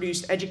BBC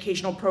produced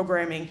educational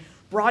programming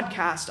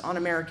broadcast on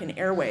American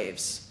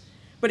airwaves.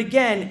 But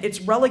again,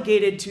 it's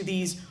relegated to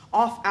these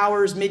off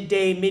hours,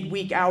 midday,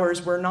 midweek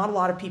hours where not a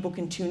lot of people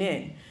can tune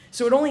in.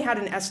 So it only had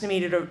an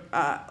estimated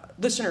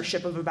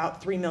listenership of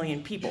about 3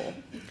 million people.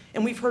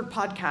 And we've heard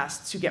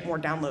podcasts who get more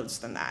downloads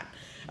than that.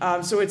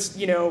 So it's,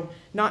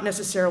 not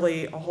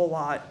necessarily a whole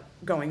lot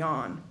going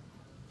on.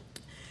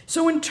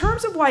 So in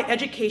terms of why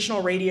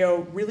educational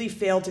radio really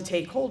failed to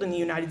take hold in the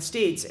United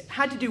States, it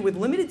had to do with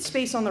limited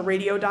space on the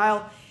radio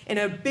dial and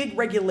a big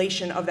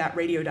regulation of that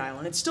radio dial,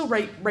 and it's still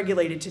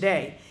regulated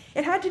today.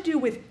 It had to do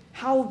with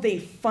how they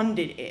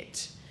funded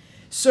it.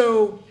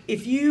 So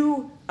if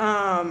you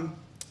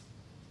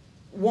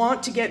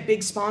want to get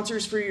big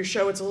sponsors for your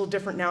show, it's a little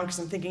different now because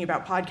I'm thinking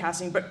about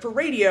podcasting, but for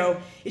radio,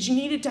 is you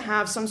needed to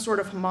have some sort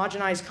of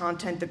homogenized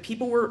content that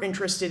people were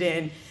interested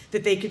in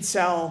that they could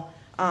sell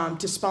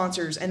to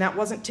sponsors, and that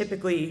wasn't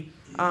typically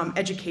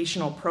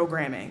educational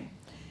programming.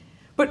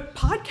 But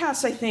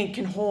podcasts, I think,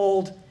 can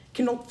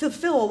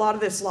fulfill a lot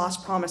of this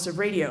lost promise of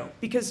radio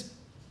because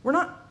we're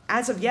not,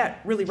 as of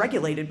yet, really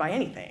regulated by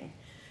anything.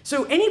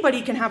 So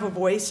anybody can have a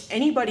voice,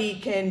 anybody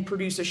can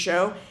produce a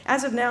show.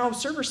 As of now,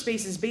 server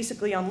space is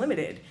basically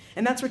unlimited,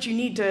 and that's what you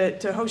need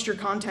to host your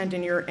content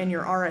in your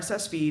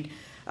RSS feed.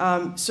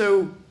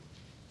 So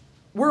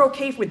we're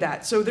okay with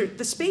that. So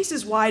the space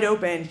is wide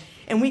open,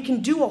 and we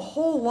can do a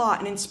whole lot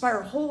and inspire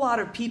a whole lot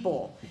of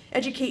people,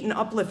 educate and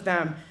uplift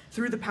them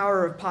through the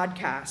power of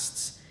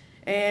podcasts.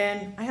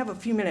 And I have a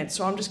few minutes,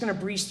 so I'm just going to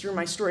breeze through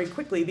my story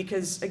quickly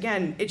because,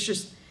 again, it's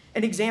just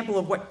an example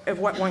of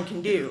what one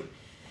can do.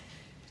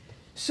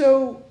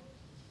 So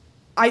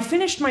I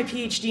finished my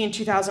PhD in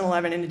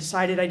 2011 and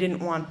decided I didn't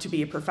want to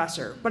be a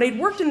professor. But I'd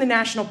worked in the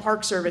National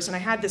Park Service, and I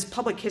had this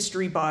public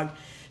history bug.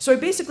 So I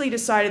basically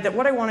decided that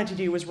what I wanted to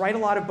do was write a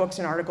lot of books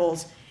and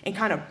articles and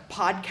kind of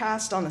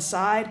podcast on the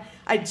side.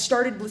 I'd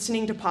started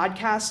listening to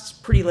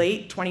podcasts pretty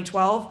late,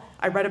 2012.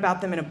 I read about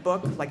them in a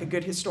book, like a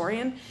good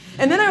historian.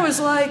 And then I was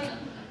like,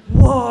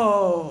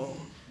 whoa.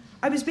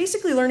 I was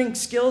basically learning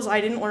skills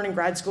I didn't learn in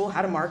grad school,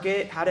 how to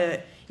market, how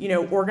to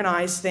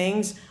organize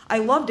things. I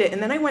loved it.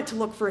 And then I went to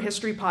look for a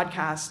history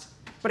podcast,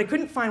 but I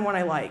couldn't find one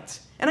I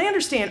liked. And I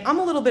understand, I'm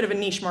a little bit of a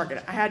niche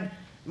market. I had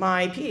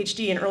my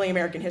PhD in early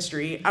American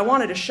history. I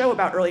wanted a show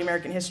about early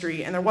American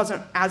history, and there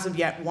wasn't, as of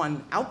yet,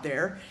 one out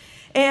there.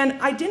 And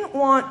I didn't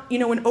want,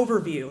 an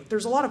overview.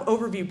 There's a lot of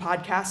overview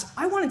podcasts.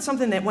 I wanted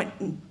something that went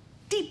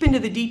deep into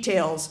the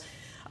details,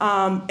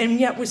 and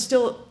yet was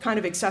still kind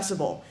of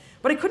accessible.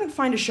 But I couldn't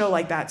find a show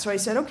like that, so I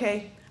said,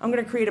 okay, I'm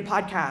going to create a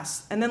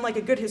podcast. And then, like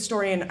a good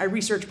historian, I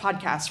researched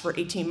podcasts for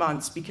 18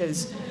 months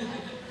because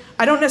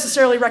I don't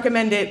necessarily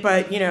recommend it,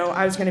 but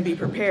I was going to be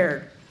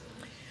prepared.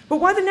 But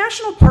why the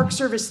National Park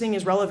Service thing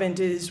is relevant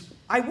is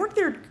I worked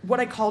there what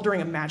I call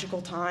during a magical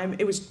time.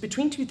 It was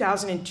between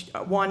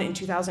 2001 and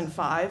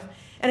 2005,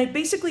 and I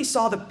basically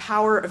saw the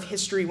power of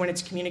history when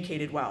it's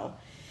communicated well.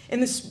 In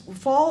this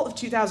fall of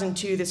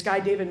 2002, this guy,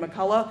 David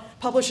McCullough,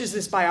 publishes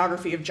this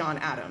biography of John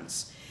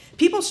Adams.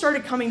 People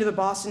started coming to the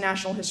Boston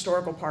National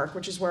Historical Park,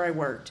 which is where I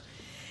worked.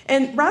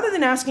 And rather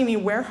than asking me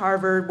where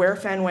Harvard, where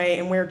Fenway,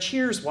 and where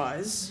Cheers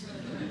was,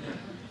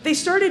 they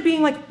started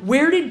being like,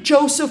 where did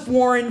Joseph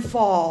Warren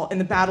fall in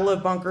the Battle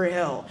of Bunker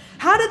Hill?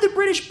 How did the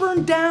British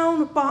burn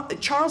down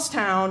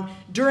Charlestown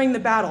during the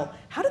battle?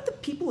 How did the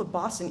people of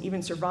Boston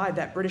even survive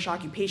that British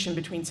occupation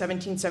between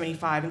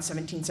 1775 and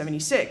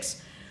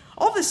 1776?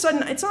 All of a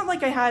sudden, it's not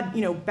like I had,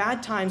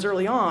 bad times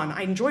early on.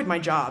 I enjoyed my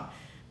job.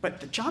 But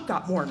the job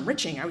got more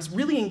enriching. I was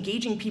really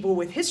engaging people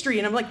with history,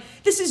 and I'm like,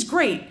 this is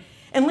great.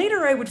 And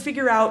later I would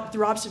figure out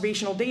through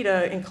observational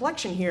data and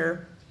collection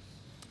here,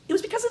 it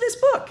was because of this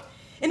book.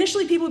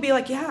 Initially, people would be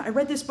like, yeah, I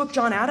read this book,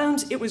 John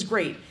Adams, it was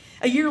great.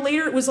 A year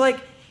later, it was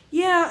like,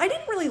 yeah, I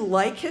didn't really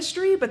like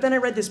history, but then I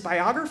read this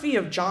biography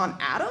of John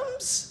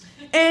Adams,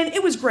 and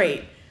it was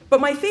great.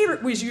 But my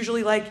favorite was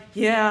usually like,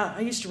 yeah,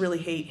 I used to really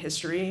hate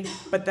history,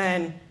 but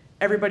then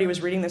everybody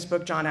was reading this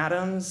book, John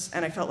Adams,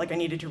 and I felt like I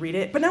needed to read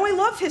it. But now I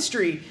love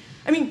history.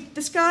 I mean,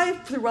 this guy,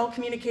 through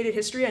well-communicated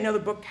history, I know the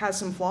book has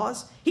some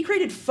flaws. He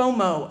created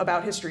FOMO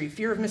about history,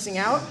 fear of missing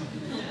out.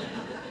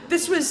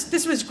 This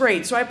was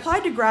great. So I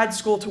applied to grad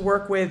school to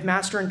work with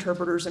master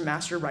interpreters and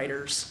master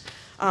writers.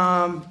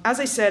 As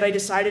I said, I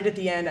decided at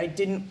the end I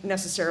didn't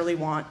necessarily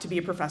want to be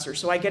a professor,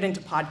 so I get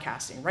into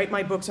podcasting, write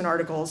my books and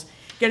articles,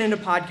 get into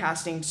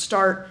podcasting,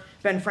 start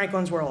Ben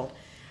Franklin's World.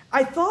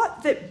 I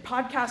thought that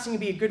podcasting would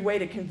be a good way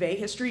to convey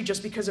history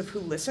just because of who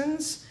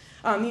listens.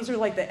 These are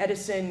like the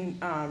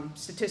Edison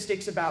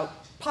statistics about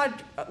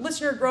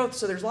listener growth,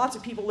 so there's lots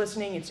of people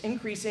listening, it's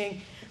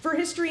increasing. For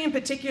history in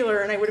particular,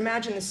 and I would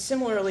imagine this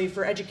similarly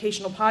for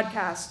educational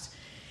podcasts,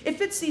 it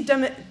fits the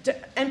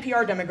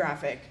NPR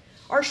demographic.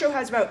 Our show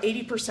has about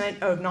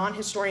 80% of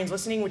non-historians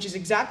listening, which is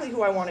exactly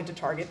who I wanted to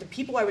target, the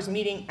people I was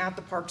meeting at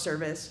the Park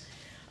Service.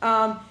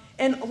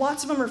 And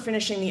lots of them are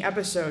finishing the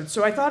episode,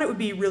 so I thought it would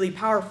be really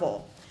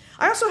powerful.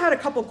 I also had a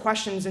couple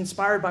questions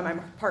inspired by my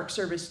Park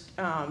Service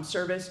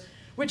service,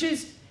 which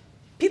is,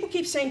 people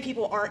keep saying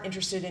people aren't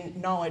interested in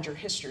knowledge or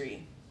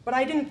history, but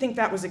I didn't think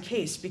that was the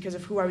case because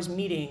of who I was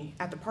meeting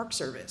at the Park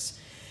Service.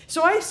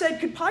 So I said,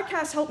 could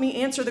podcasts help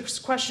me answer this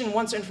question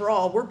once and for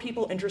all? Were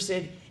people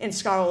interested in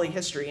scholarly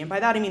history? And by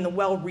that I mean the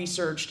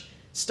well-researched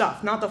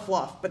stuff, not the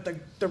fluff, but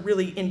the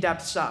really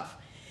in-depth stuff.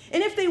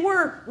 And if they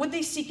were, would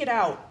they seek it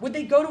out? Would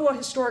they go to a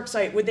historic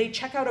site? Would they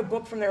check out a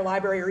book from their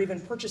library or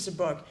even purchase a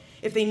book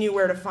if they knew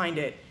where to find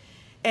it?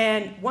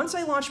 And once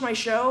I launched my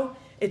show,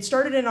 it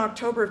started in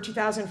October of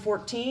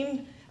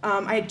 2014.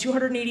 I had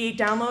 288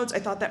 downloads. I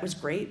thought that was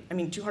great. I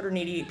mean,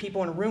 288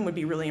 people in a room would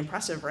be really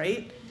impressive,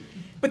 right?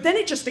 But then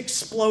it just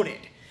exploded.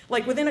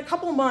 Like within a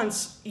couple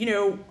months,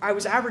 I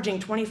was averaging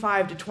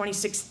 25 to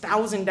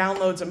 26,000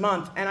 downloads a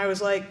month. And I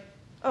was like,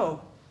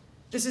 oh,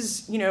 this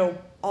is,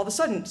 all of a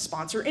sudden,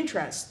 sponsor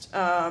interest.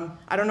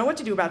 I don't know what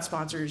to do about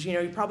sponsors.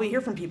 You probably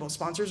hear from people.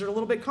 Sponsors are a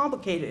little bit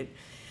complicated.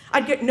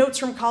 I'd get notes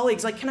from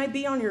colleagues like, can I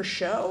be on your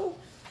show?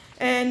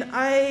 And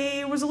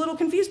I was a little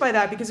confused by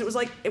that because it was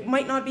like, it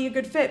might not be a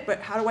good fit, but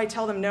how do I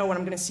tell them no when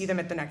I'm going to see them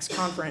at the next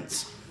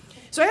conference?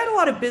 So I had a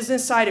lot of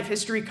business side of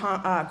history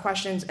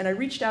questions, and I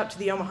reached out to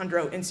the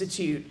Omohundro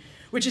Institute,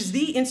 which is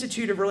the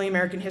Institute of Early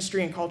American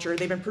History and Culture.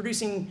 They've been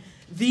producing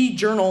the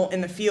journal in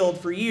the field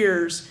for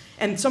years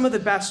and some of the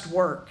best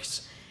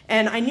works.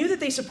 And I knew that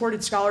they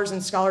supported scholars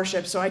and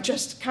scholarship, so I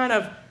just kind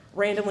of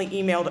randomly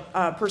emailed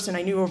a person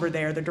I knew over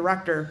there, the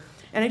director,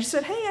 and I just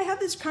said, hey, I have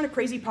this kind of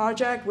crazy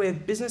project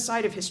with business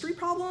side of history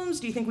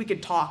problems. Do you think we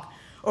could talk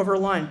over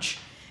lunch?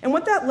 And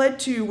what that led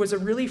to was a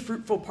really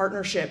fruitful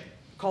partnership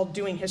called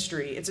Doing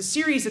History. It's a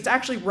series that's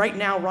actually right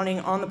now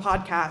running on the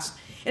podcast,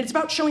 and it's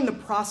about showing the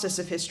process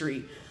of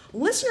history.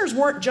 Listeners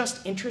weren't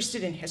just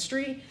interested in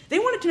history. They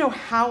wanted to know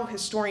how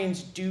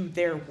historians do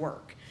their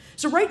work.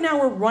 So right now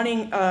we're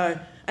running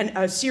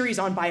a series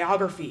on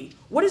biography.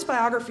 What is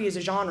biography as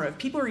a genre? If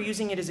people are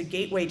using it as a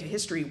gateway to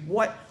history,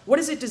 what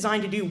is it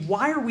designed to do?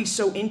 Why are we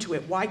so into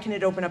it? Why can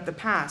it open up the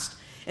past?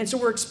 And so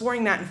we're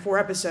exploring that in 4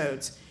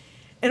 episodes.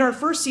 In our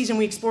first season,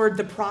 we explored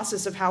the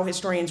process of how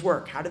historians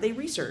work. How do they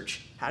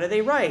research? How do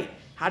they write?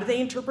 How do they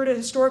interpret a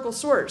historical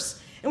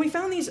source? And we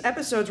found these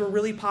episodes were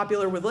really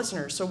popular with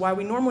listeners. So while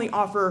we normally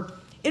offer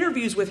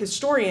interviews with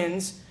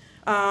historians,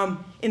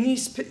 in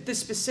this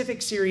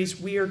specific series,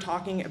 we are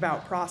talking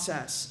about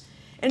process.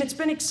 And it's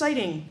been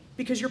exciting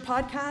because your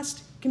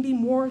podcast can be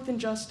more than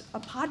just a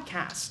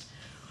podcast.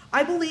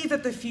 I believe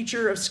that the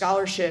future of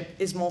scholarship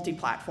is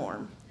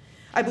multi-platform.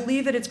 I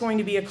believe that it's going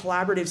to be a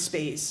collaborative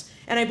space.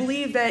 And I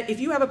believe that if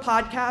you have a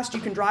podcast, you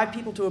can drive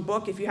people to a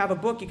book. If you have a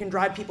book, you can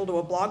drive people to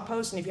a blog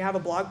post. And if you have a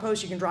blog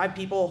post, you can drive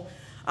people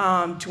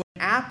to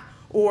an app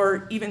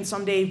or even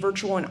someday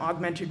virtual and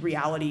augmented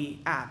reality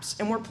apps.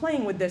 And we're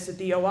playing with this at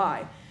the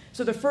OI.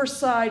 So the first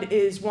side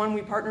is one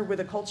we partnered with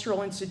a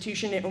cultural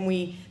institution,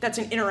 and that's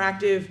an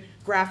interactive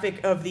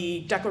graphic of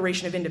the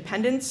Declaration of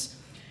Independence.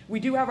 We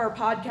do have our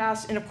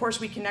podcast, and of course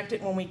we connect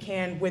it when we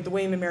can with the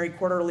William & Mary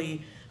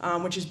Quarterly,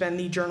 which has been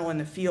the journal in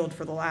the field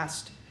for the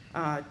last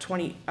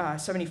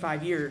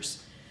 75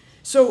 years.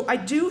 So I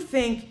do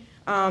think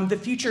the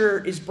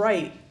future is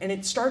bright, and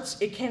it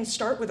can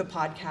start with a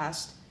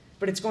podcast,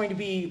 but it's going to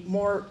be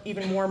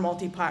even more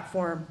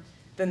multi-platform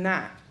than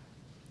that.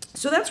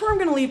 So that's where I'm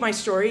going to leave my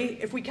story.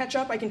 If we catch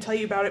up, I can tell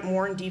you about it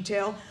more in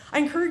detail. I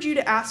encourage you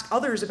to ask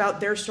others about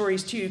their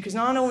stories too, because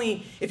not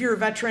only if you're a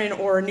veteran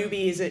or a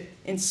newbie is it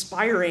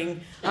inspiring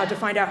to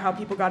find out how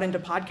people got into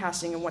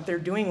podcasting and what they're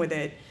doing with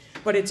it,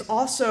 but it's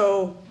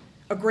also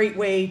a great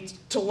way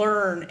to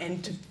learn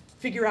and to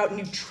figure out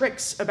new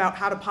tricks about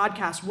how to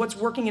podcast, what's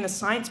working in a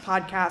science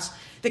podcast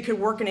that could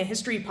work in a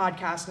history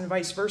podcast and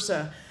vice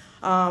versa,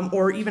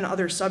 or even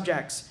other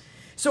subjects.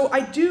 So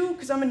I do,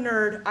 because I'm a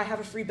nerd, I have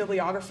a free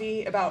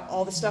bibliography about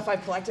all the stuff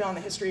I've collected on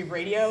the history of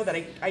radio that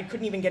I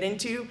couldn't even get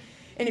into.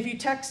 And if you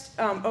text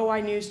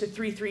OI News to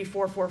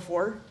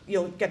 33444,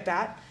 you'll get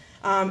that.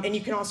 And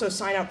you can also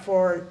sign up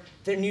for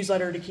their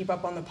newsletter to keep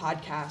up on the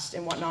podcast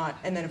and whatnot.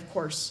 And then, of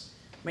course,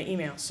 my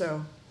email.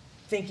 So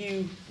thank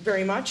you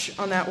very much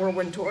on that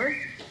whirlwind tour.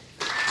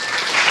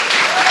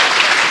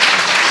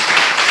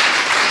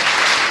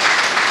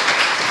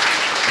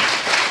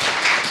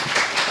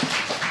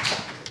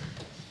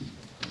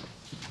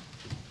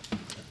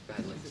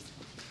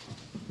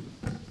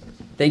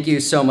 Thank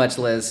you so much,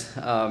 Liz.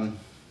 That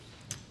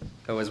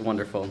was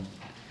wonderful.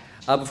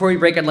 Before we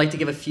break, I'd like to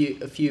give a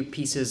few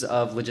pieces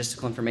of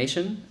logistical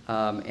information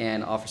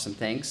and offer some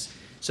thanks.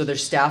 So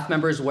there's staff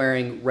members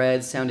wearing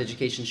red Sound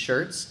Education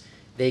shirts.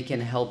 They can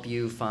help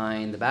you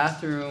find the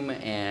bathroom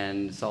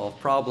and solve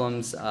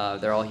problems.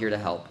 They're all here to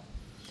help.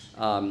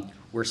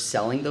 We're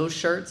selling those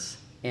shirts,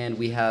 and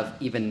we have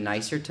even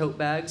nicer tote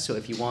bags. So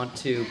if you want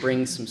to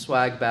bring some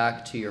swag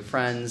back to your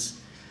friends,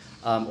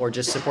 or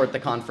just support the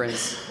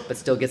conference but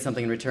still get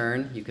something in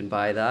return, you can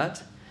buy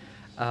that.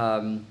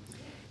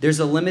 There's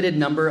a limited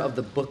number of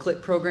the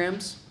booklet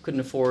programs. Couldn't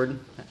afford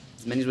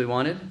as many as we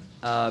wanted.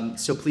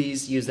 So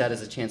please use that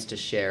as a chance to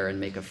share and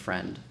make a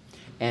friend.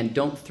 And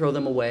don't throw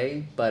them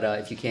away, but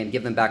if you can,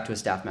 give them back to a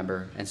staff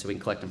member and so we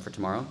can collect them for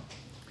tomorrow.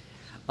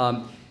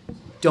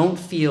 Don't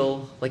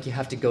feel like you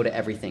have to go to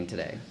everything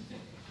today.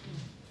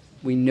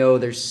 We know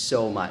there's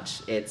so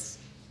much. It's,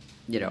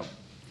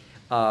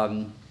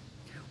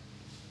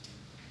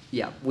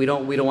 yeah, we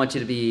don't want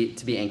you to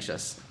be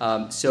anxious.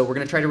 So we're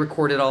going to try to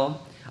record it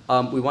all.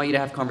 We want you to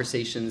have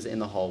conversations in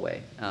the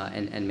hallway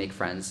and make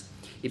friends.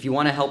 If you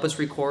want to help us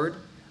record,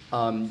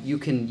 You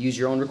can use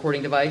your own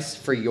recording device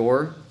for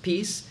your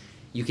piece.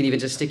 You can even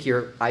just stick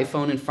your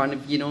iPhone in front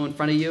of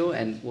you,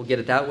 and we'll get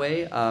it that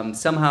way.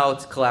 Somehow,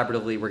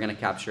 collaboratively, we're going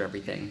to capture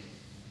everything.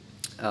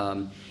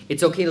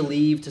 It's okay to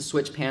leave, to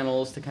switch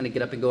panels, to kind of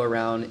get up and go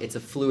around. It's a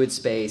fluid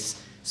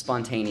space,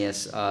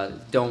 spontaneous.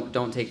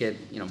 Don't take it.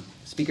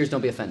 Speakers,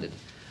 don't be offended.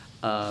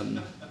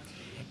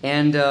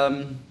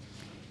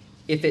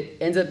 If it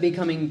ends up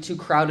becoming too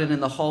crowded in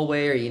the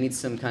hallway, or you need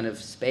some kind of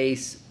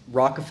space,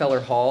 Rockefeller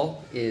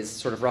Hall is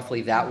sort of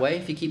roughly that way.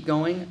 If you keep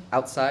going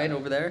outside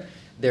over there,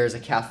 there's a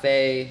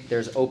cafe,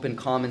 there's open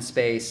common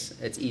space.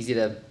 It's easy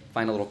to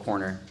find a little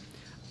corner.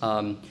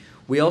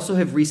 We also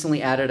have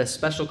recently added a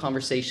special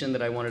conversation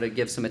that I wanted to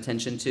give some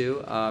attention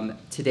to.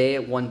 Today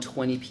at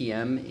 1:20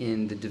 p.m.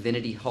 in the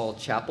Divinity Hall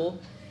Chapel.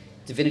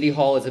 Divinity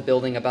Hall is a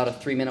building about a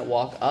 3-minute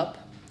walk up.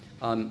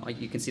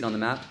 You can see it on the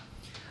map.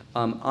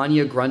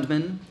 Anya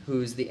Grundman,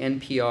 who's the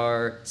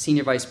NPR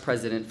Senior Vice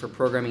President for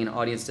Programming and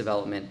Audience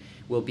Development,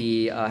 will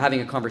be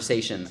having a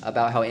conversation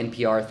about how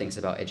NPR thinks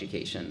about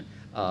education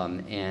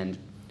and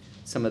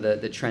some of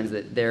the trends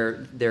that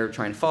they're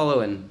trying to follow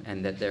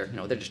and that they're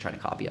just trying to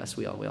copy us.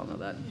 We all know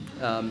that.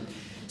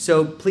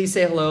 So please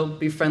say hello,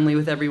 be friendly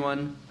with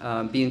everyone,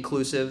 be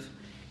inclusive,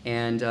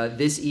 and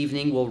this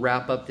evening we'll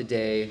wrap up the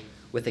day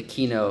with a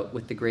keynote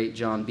with the great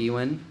John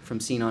Biewen from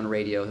Scene on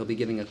Radio. He'll be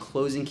giving a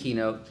closing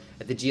keynote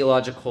at the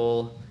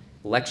Geological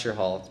Lecture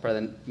Hall. It's part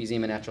of the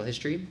Museum of Natural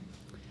History.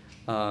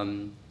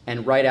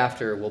 And right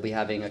after, we'll be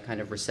having a kind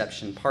of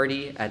reception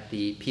party at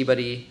the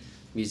Peabody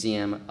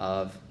Museum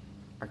of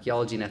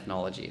Archaeology and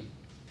Ethnology.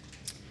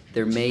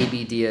 There may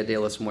be Dia de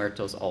los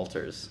Muertos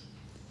altars.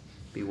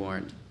 Be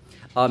warned.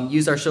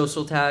 Use our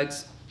social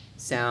tags,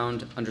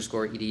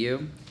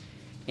 sound_edu,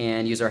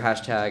 and use our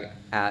hashtag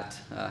at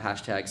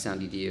hashtag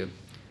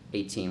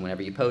soundedu18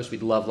 whenever you post.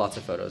 We'd love lots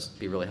of photos. It'd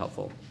be really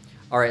helpful.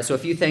 All right, so a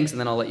few thanks, and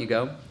then I'll let you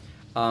go.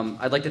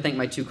 I'd like to thank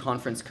my two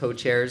conference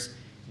co-chairs,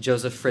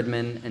 Joseph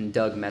Friedman and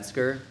Doug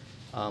Metzger.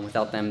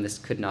 Without them, this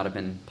could not have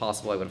been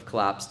possible. I would have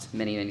collapsed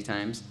many, many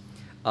times.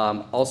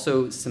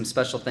 Also, some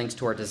special thanks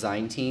to our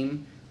design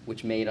team,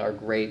 which made our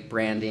great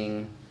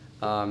branding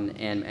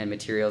and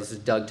materials. This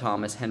is Doug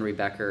Thomas, Henry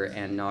Becker,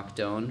 and Nock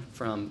Doan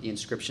from the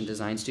Inscription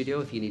Design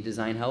Studio. If you need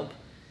design help,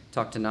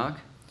 talk to Nock.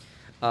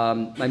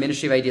 My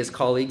Ministry of Ideas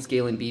colleagues,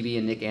 Galen Beebe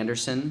and Nick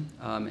Anderson,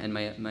 and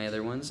my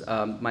other ones.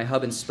 My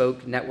Hub and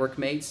Spoke network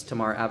mates,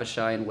 Tamar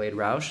Avishai and Wade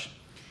Roush.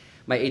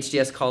 My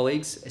HDS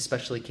colleagues,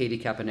 especially Katie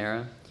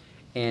Caponera,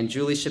 and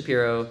Julie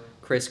Shapiro,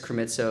 Chris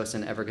Kremitzos,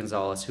 and Ever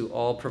Gonzalez, who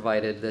all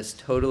provided this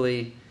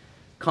totally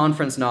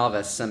conference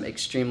novice some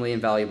extremely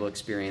invaluable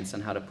experience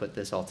on how to put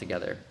this all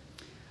together.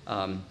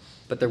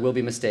 But there will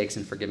be mistakes,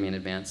 and forgive me in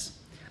advance.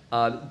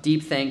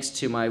 Deep thanks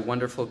to my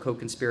wonderful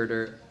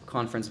co-conspirator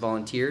conference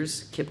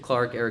volunteers, Kip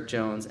Clark, Eric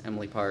Jones,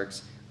 Emily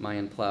Parks,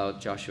 Mayan Plow,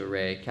 Joshua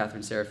Ray,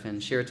 Catherine Serafin,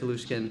 Shira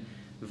Tolushkin,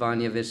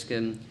 Vanya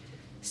Vishkin,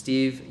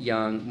 Steve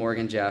Young,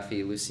 Morgan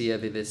Jaffe, Lucia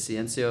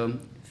Vivicencio,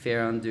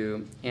 Ferran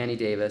Du, Annie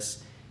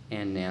Davis,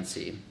 and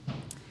Nancy.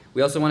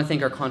 We also want to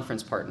thank our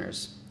conference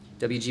partners,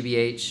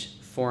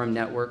 WGBH, Forum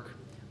Network,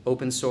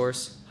 Open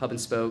Source, Hub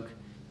and Spoke,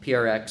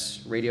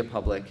 PRX, Radio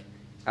Public,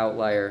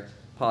 Outlier,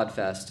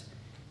 Podfest,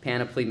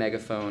 Panoply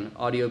Megaphone,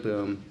 Audio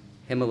Boom,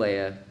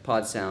 Himalaya,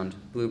 PodSound,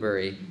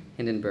 Blueberry,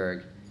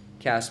 Hindenburg,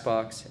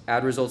 Castbox,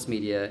 Ad Results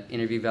Media,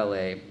 Interview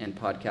Valet, and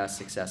Podcast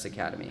Success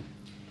Academy.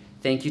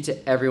 Thank you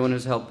to everyone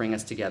who's helped bring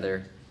us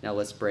together. Now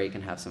let's break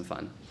and have some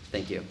fun.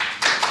 Thank you.